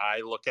 and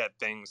I look at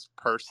things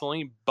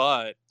personally,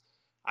 but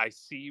I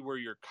see where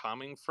you're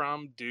coming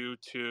from due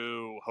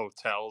to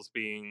hotels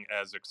being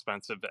as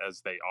expensive as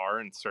they are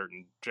in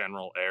certain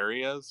general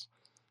areas.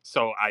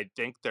 So I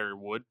think there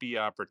would be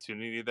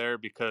opportunity there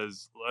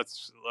because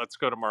let's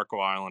go to Marco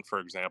Island, for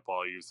example.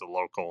 I'll use the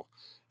local,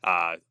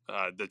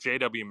 the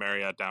JW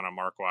Marriott down on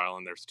Marco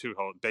Island. There's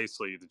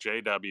basically the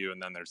JW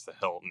and then there's the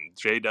Hilton.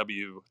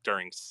 JW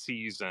during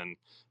season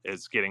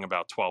is getting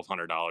about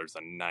 $1,200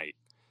 a night.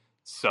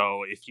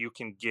 So if you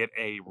can get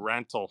a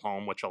rental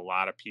home, which a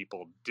lot of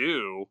people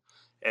do,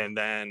 and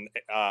then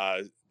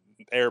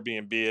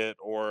Airbnb it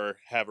or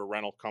have a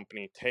rental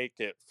company take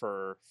it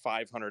for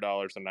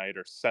 $500 a night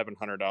or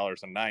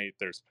 $700 a night,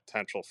 there's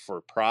potential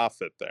for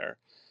profit there.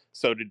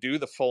 So to do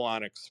the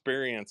full-on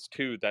experience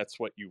too, that's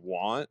what you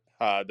want.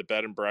 The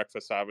bed and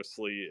breakfast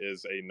obviously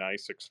is a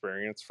nice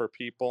experience for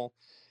people.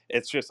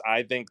 It's just,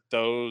 I think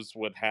those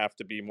would have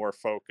to be more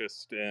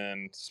focused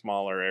in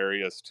smaller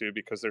areas too,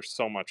 because there's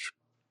so much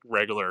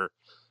regular,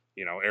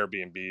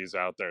 Airbnbs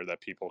out there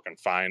that people can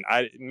find.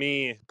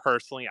 Me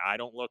personally, I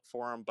don't look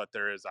for them, but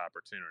there is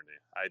opportunity.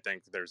 I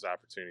think there's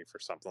opportunity for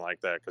something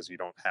like that because you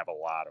don't have a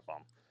lot of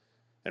them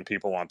and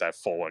people want that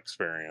full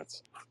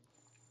experience.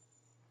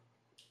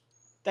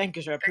 Thank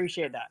you, sir. I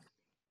appreciate that.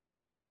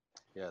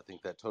 Yeah, I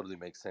think that totally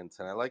makes sense.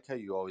 And I like how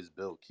you always,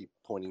 Bill, keep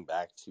pointing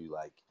back to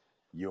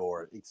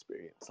your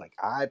experience. Like,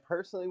 I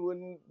personally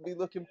wouldn't be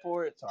looking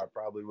for it, so I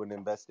probably wouldn't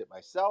invest it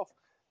myself.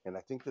 And I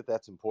think that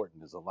that's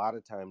important, is a lot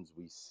of times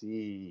we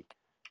see,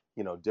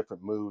 you know,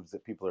 different moves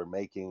that people are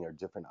making or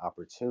different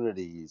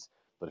opportunities,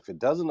 but if it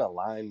doesn't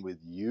align with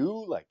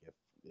you, like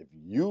if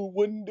you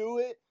wouldn't do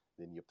it,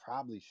 then you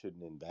probably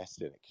shouldn't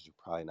invest in it, because you're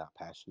probably not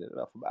passionate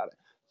enough about it.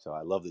 So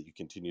I love that you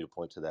continue to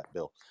point to that,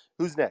 Bill.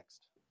 Who's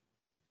next?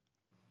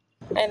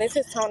 And this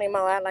is Tony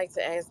Mo. I'd like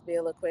to ask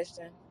Bill a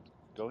question.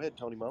 Go ahead,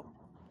 Tony Mo.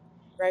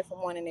 Grateful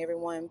morning,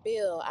 everyone.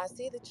 Bill, I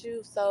see that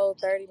you've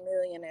sold $30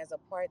 million as a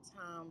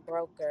part-time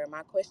broker.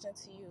 My question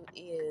to you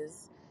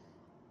is,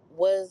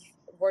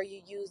 were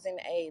you using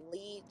a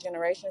lead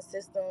generation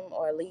system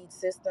or a lead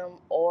system,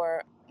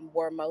 or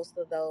were most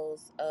of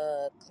those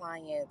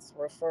clients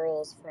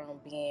referrals from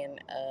being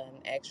an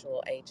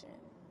actual agent?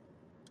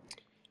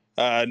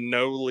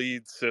 No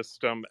lead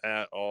system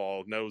at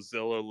all. No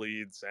Zillow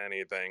leads,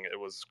 anything. It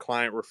was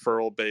client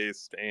referral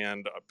based,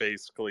 and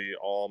basically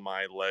all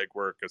my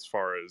legwork as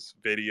far as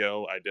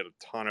video. I did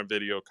a ton of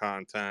video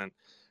content.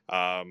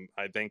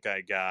 I think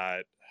I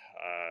got,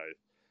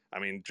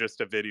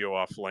 just a video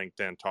off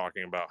LinkedIn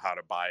talking about how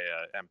to buy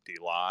an empty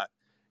lot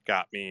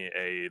got me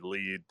a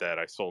lead that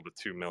I sold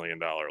a $2 million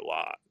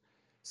lot.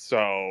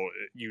 So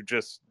you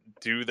just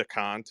do the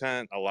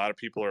content. A lot of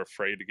people are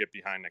afraid to get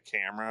behind the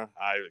camera.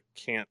 I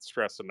can't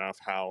stress enough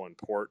how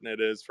important it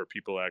is for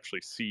people to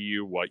actually see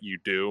you, what you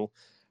do.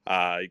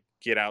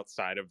 Get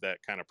outside of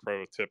that kind of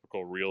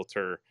prototypical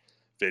realtor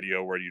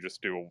video where you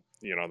just do,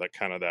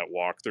 that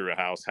walk through a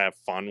house, have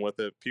fun with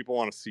it. People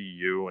want to see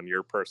you and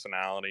your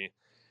personality.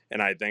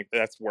 And I think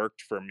that's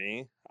worked for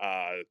me.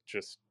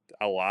 Just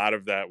a lot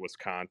of that was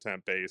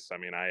content based. I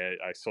mean, I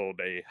sold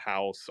a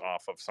house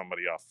off of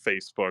somebody off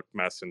Facebook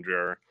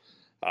Messenger,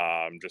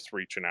 just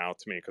reaching out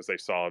to me because they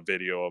saw a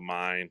video of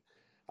mine.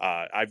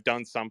 I've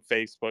done some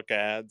Facebook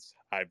ads.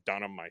 I've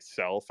done them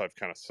myself. I've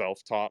kind of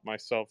self-taught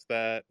myself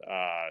that.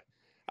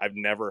 I've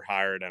never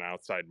hired an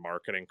outside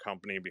marketing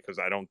company because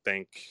I don't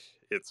think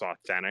it's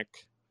authentic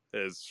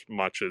as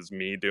much as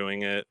me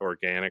doing it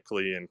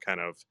organically and kind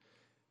of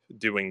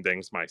doing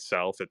things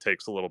myself. It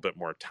takes a little bit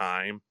more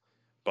time.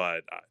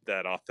 But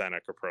that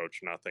authentic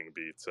approach, nothing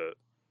beats it,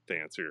 to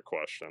answer your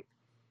question.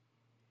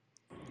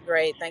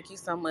 Great. Thank you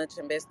so much,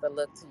 and best of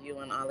luck to you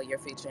and all of your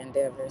future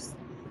endeavors.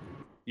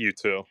 You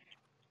too.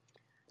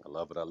 I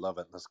love it. I love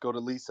it. Let's go to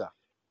Lisa.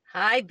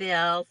 Hi,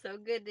 Bill. So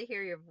good to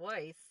hear your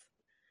voice.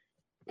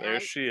 There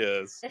she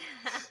is.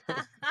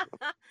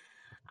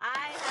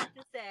 I have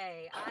to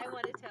say, I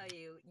want to tell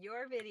you,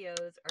 your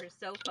videos are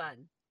so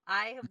fun.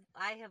 I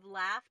have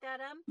laughed at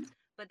them,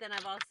 but then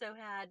I've also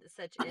had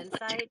such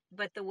insight.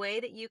 But the way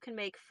that you can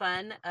make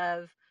fun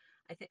of,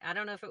 I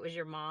don't know if it was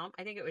your mom.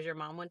 I think it was your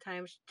mom one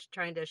time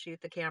trying to shoot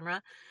the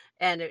camera,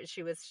 and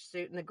she was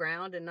shooting the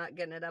ground and not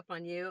getting it up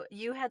on you.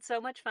 You had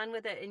so much fun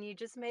with it, and you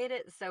just made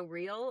it so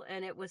real,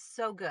 and it was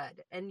so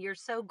good. And you're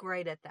so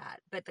great at that.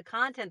 But the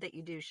content that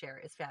you do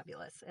share is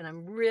fabulous, and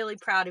I'm really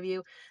proud of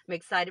you. I'm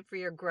excited for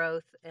your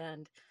growth,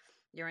 and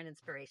you're an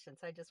inspiration.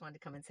 So I just wanted to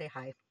come and say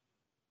hi.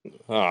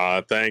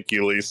 Thank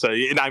you, Lisa.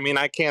 I mean,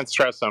 I can't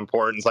stress the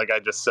importance, like I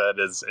just said,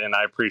 and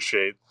I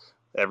appreciate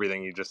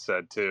everything you just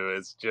said too.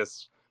 Is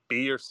just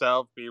be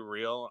yourself, be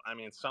real. I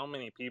mean, so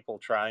many people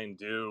try and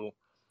do,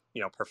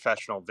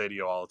 professional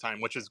video all the time,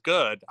 which is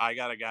good. I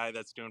got a guy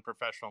that's doing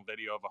professional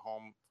video of a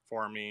home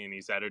for me, and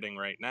he's editing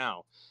right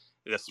now.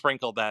 To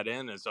sprinkle that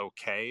in is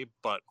okay,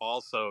 but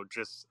also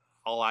just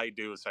all I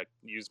do is I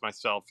use my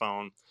cell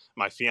phone.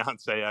 My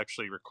fiance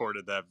actually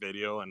recorded that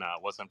video and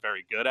wasn't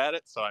very good at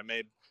it, so I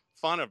made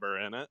fun of her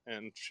in it,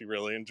 and she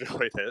really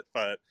enjoyed it.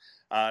 But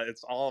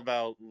it's all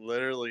about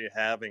literally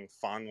having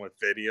fun with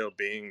video,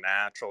 being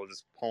natural,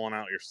 just pulling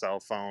out your cell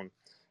phone,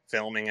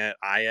 filming it.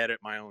 I edit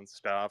my own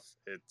stuff.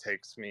 It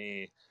takes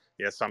me,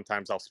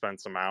 sometimes I'll spend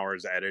some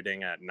hours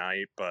editing at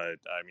night, but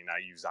I mean, I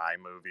use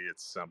iMovie.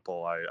 It's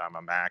simple. I'm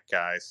a Mac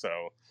guy,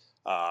 so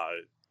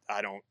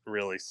I don't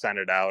really send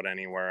it out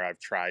anywhere. I've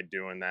tried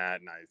doing that,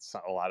 and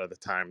a lot of the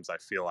times I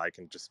feel I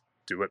can just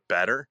do it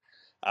better.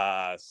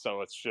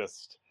 So it's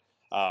just,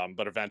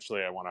 but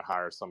eventually I want to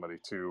hire somebody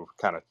to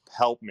kind of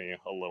help me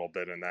a little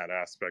bit in that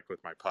aspect with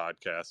my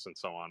podcast and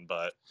so on.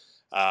 But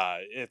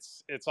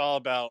it's all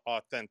about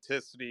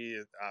authenticity.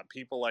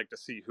 People like to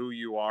see who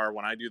you are.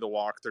 When I do the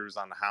walkthroughs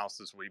on the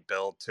houses we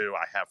build too,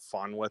 I have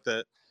fun with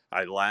it.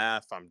 I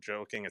laugh. I'm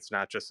joking. It's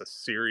not just a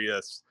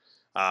serious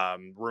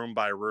room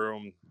by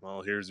room.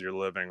 Well, here's your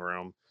living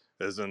room.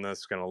 Isn't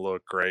this going to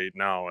look great?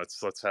 No,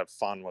 let's have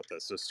fun with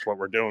this. This is what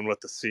we're doing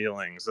with the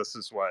ceilings. This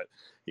is what,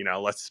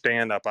 let's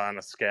stand up on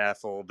a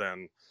scaffold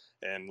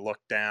and look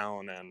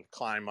down and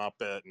climb up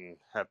it and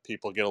have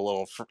people get a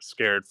little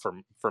scared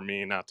for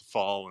me not to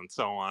fall and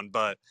so on.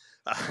 But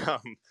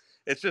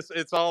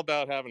it's all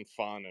about having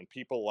fun, and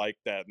people like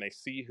that, and they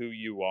see who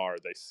you are.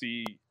 They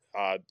see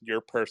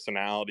your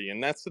personality.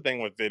 And that's the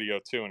thing with video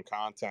too, and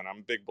content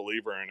I'm a big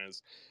believer in,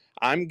 is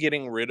I'm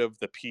getting rid of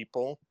the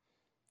people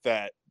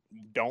that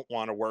don't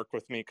want to work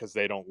with me because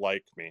they don't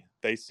like me.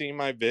 They see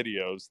my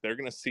videos, they're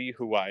going to see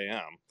who I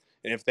am.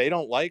 And if they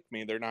don't like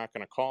me, they're not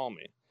going to call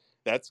me.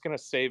 That's going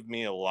to save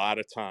me a lot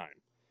of time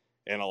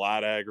and a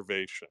lot of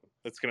aggravation.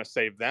 It's going to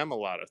save them a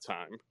lot of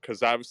time,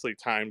 because obviously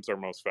time's our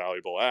most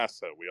valuable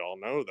asset. We all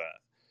know that.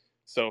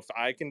 So if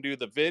I can do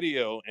the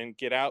video and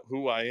get out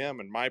who I am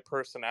and my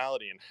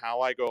personality and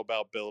how I go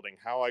about building,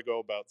 how I go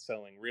about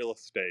selling real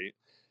estate,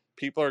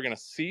 people are going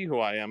to see who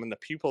I am. And the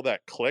people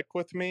that click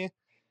with me,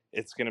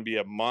 it's going to be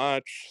a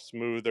much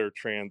smoother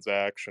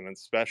transaction,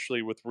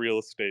 especially with real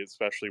estate,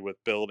 especially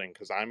with building,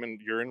 because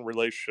you're in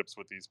relationships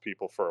with these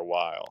people for a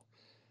while.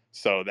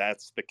 So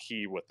that's the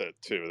key with it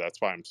too.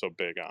 That's why I'm so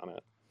big on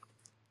it.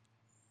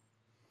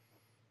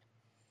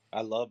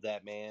 I love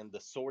that, man.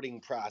 The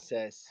sorting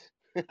process.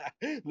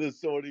 The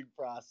sorting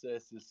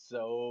process is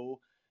so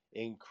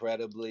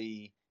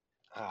incredibly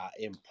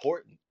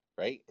important,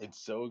 right? It's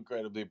so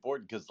incredibly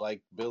important because,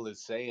 like Bill is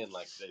saying,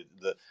 like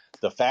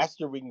the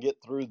faster we can get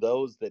through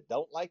those that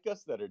don't like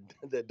us,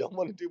 that don't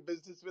want to do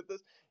business with us.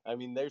 I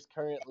mean, there's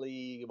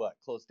currently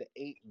close to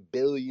 8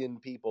 billion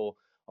people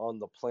on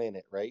the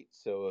planet, right?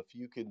 So if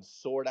you can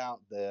sort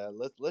out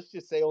let's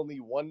just say only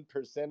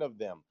 1% of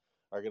them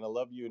are going to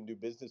love you and do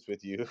business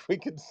with you. If we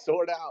can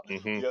sort out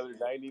the other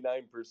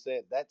 99%,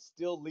 that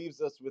still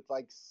leaves us with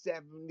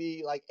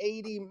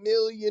 80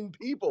 million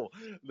people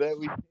that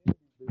we can do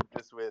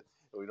business with.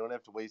 And we don't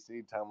have to waste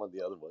any time on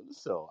the other ones.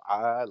 So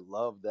I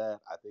love that.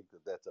 I think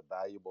that's a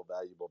valuable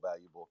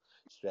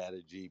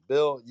strategy.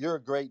 Bill, you're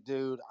a great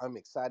dude. I'm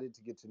excited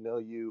to get to know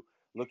you.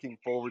 Looking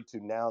forward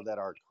to, now that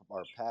our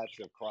paths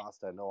have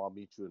crossed, I know I'll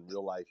meet you in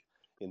real life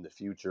in the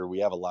future. We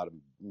have a lot of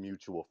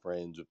mutual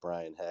friends with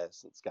Brian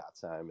Hess and Scott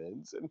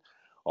Simons and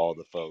all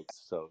the folks.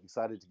 So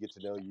excited to get to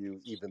know you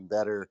even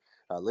better.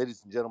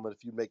 Ladies and gentlemen,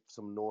 if you make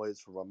some noise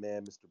for my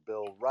man, Mr.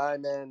 Bill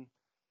Ryman,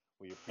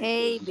 we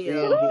appreciate you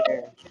Bill. being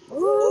here.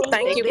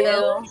 Thank you,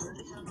 Bill.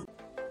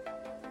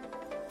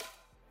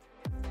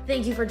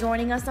 Thank you for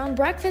joining us on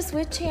Breakfast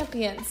with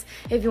Champions.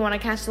 If you want to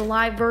catch the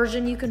live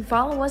version, you can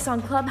follow us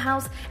on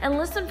Clubhouse and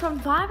listen from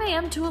 5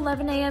 a.m. to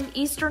 11 a.m.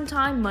 Eastern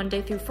Time,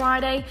 Monday through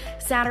Friday,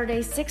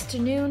 Saturdays 6 to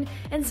noon,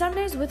 and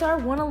Sundays with our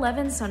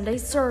 111 Sunday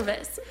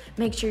service.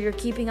 Make sure you're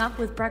keeping up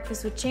with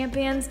Breakfast with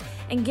Champions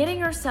and getting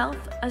yourself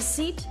a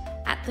seat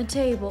at the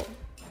table.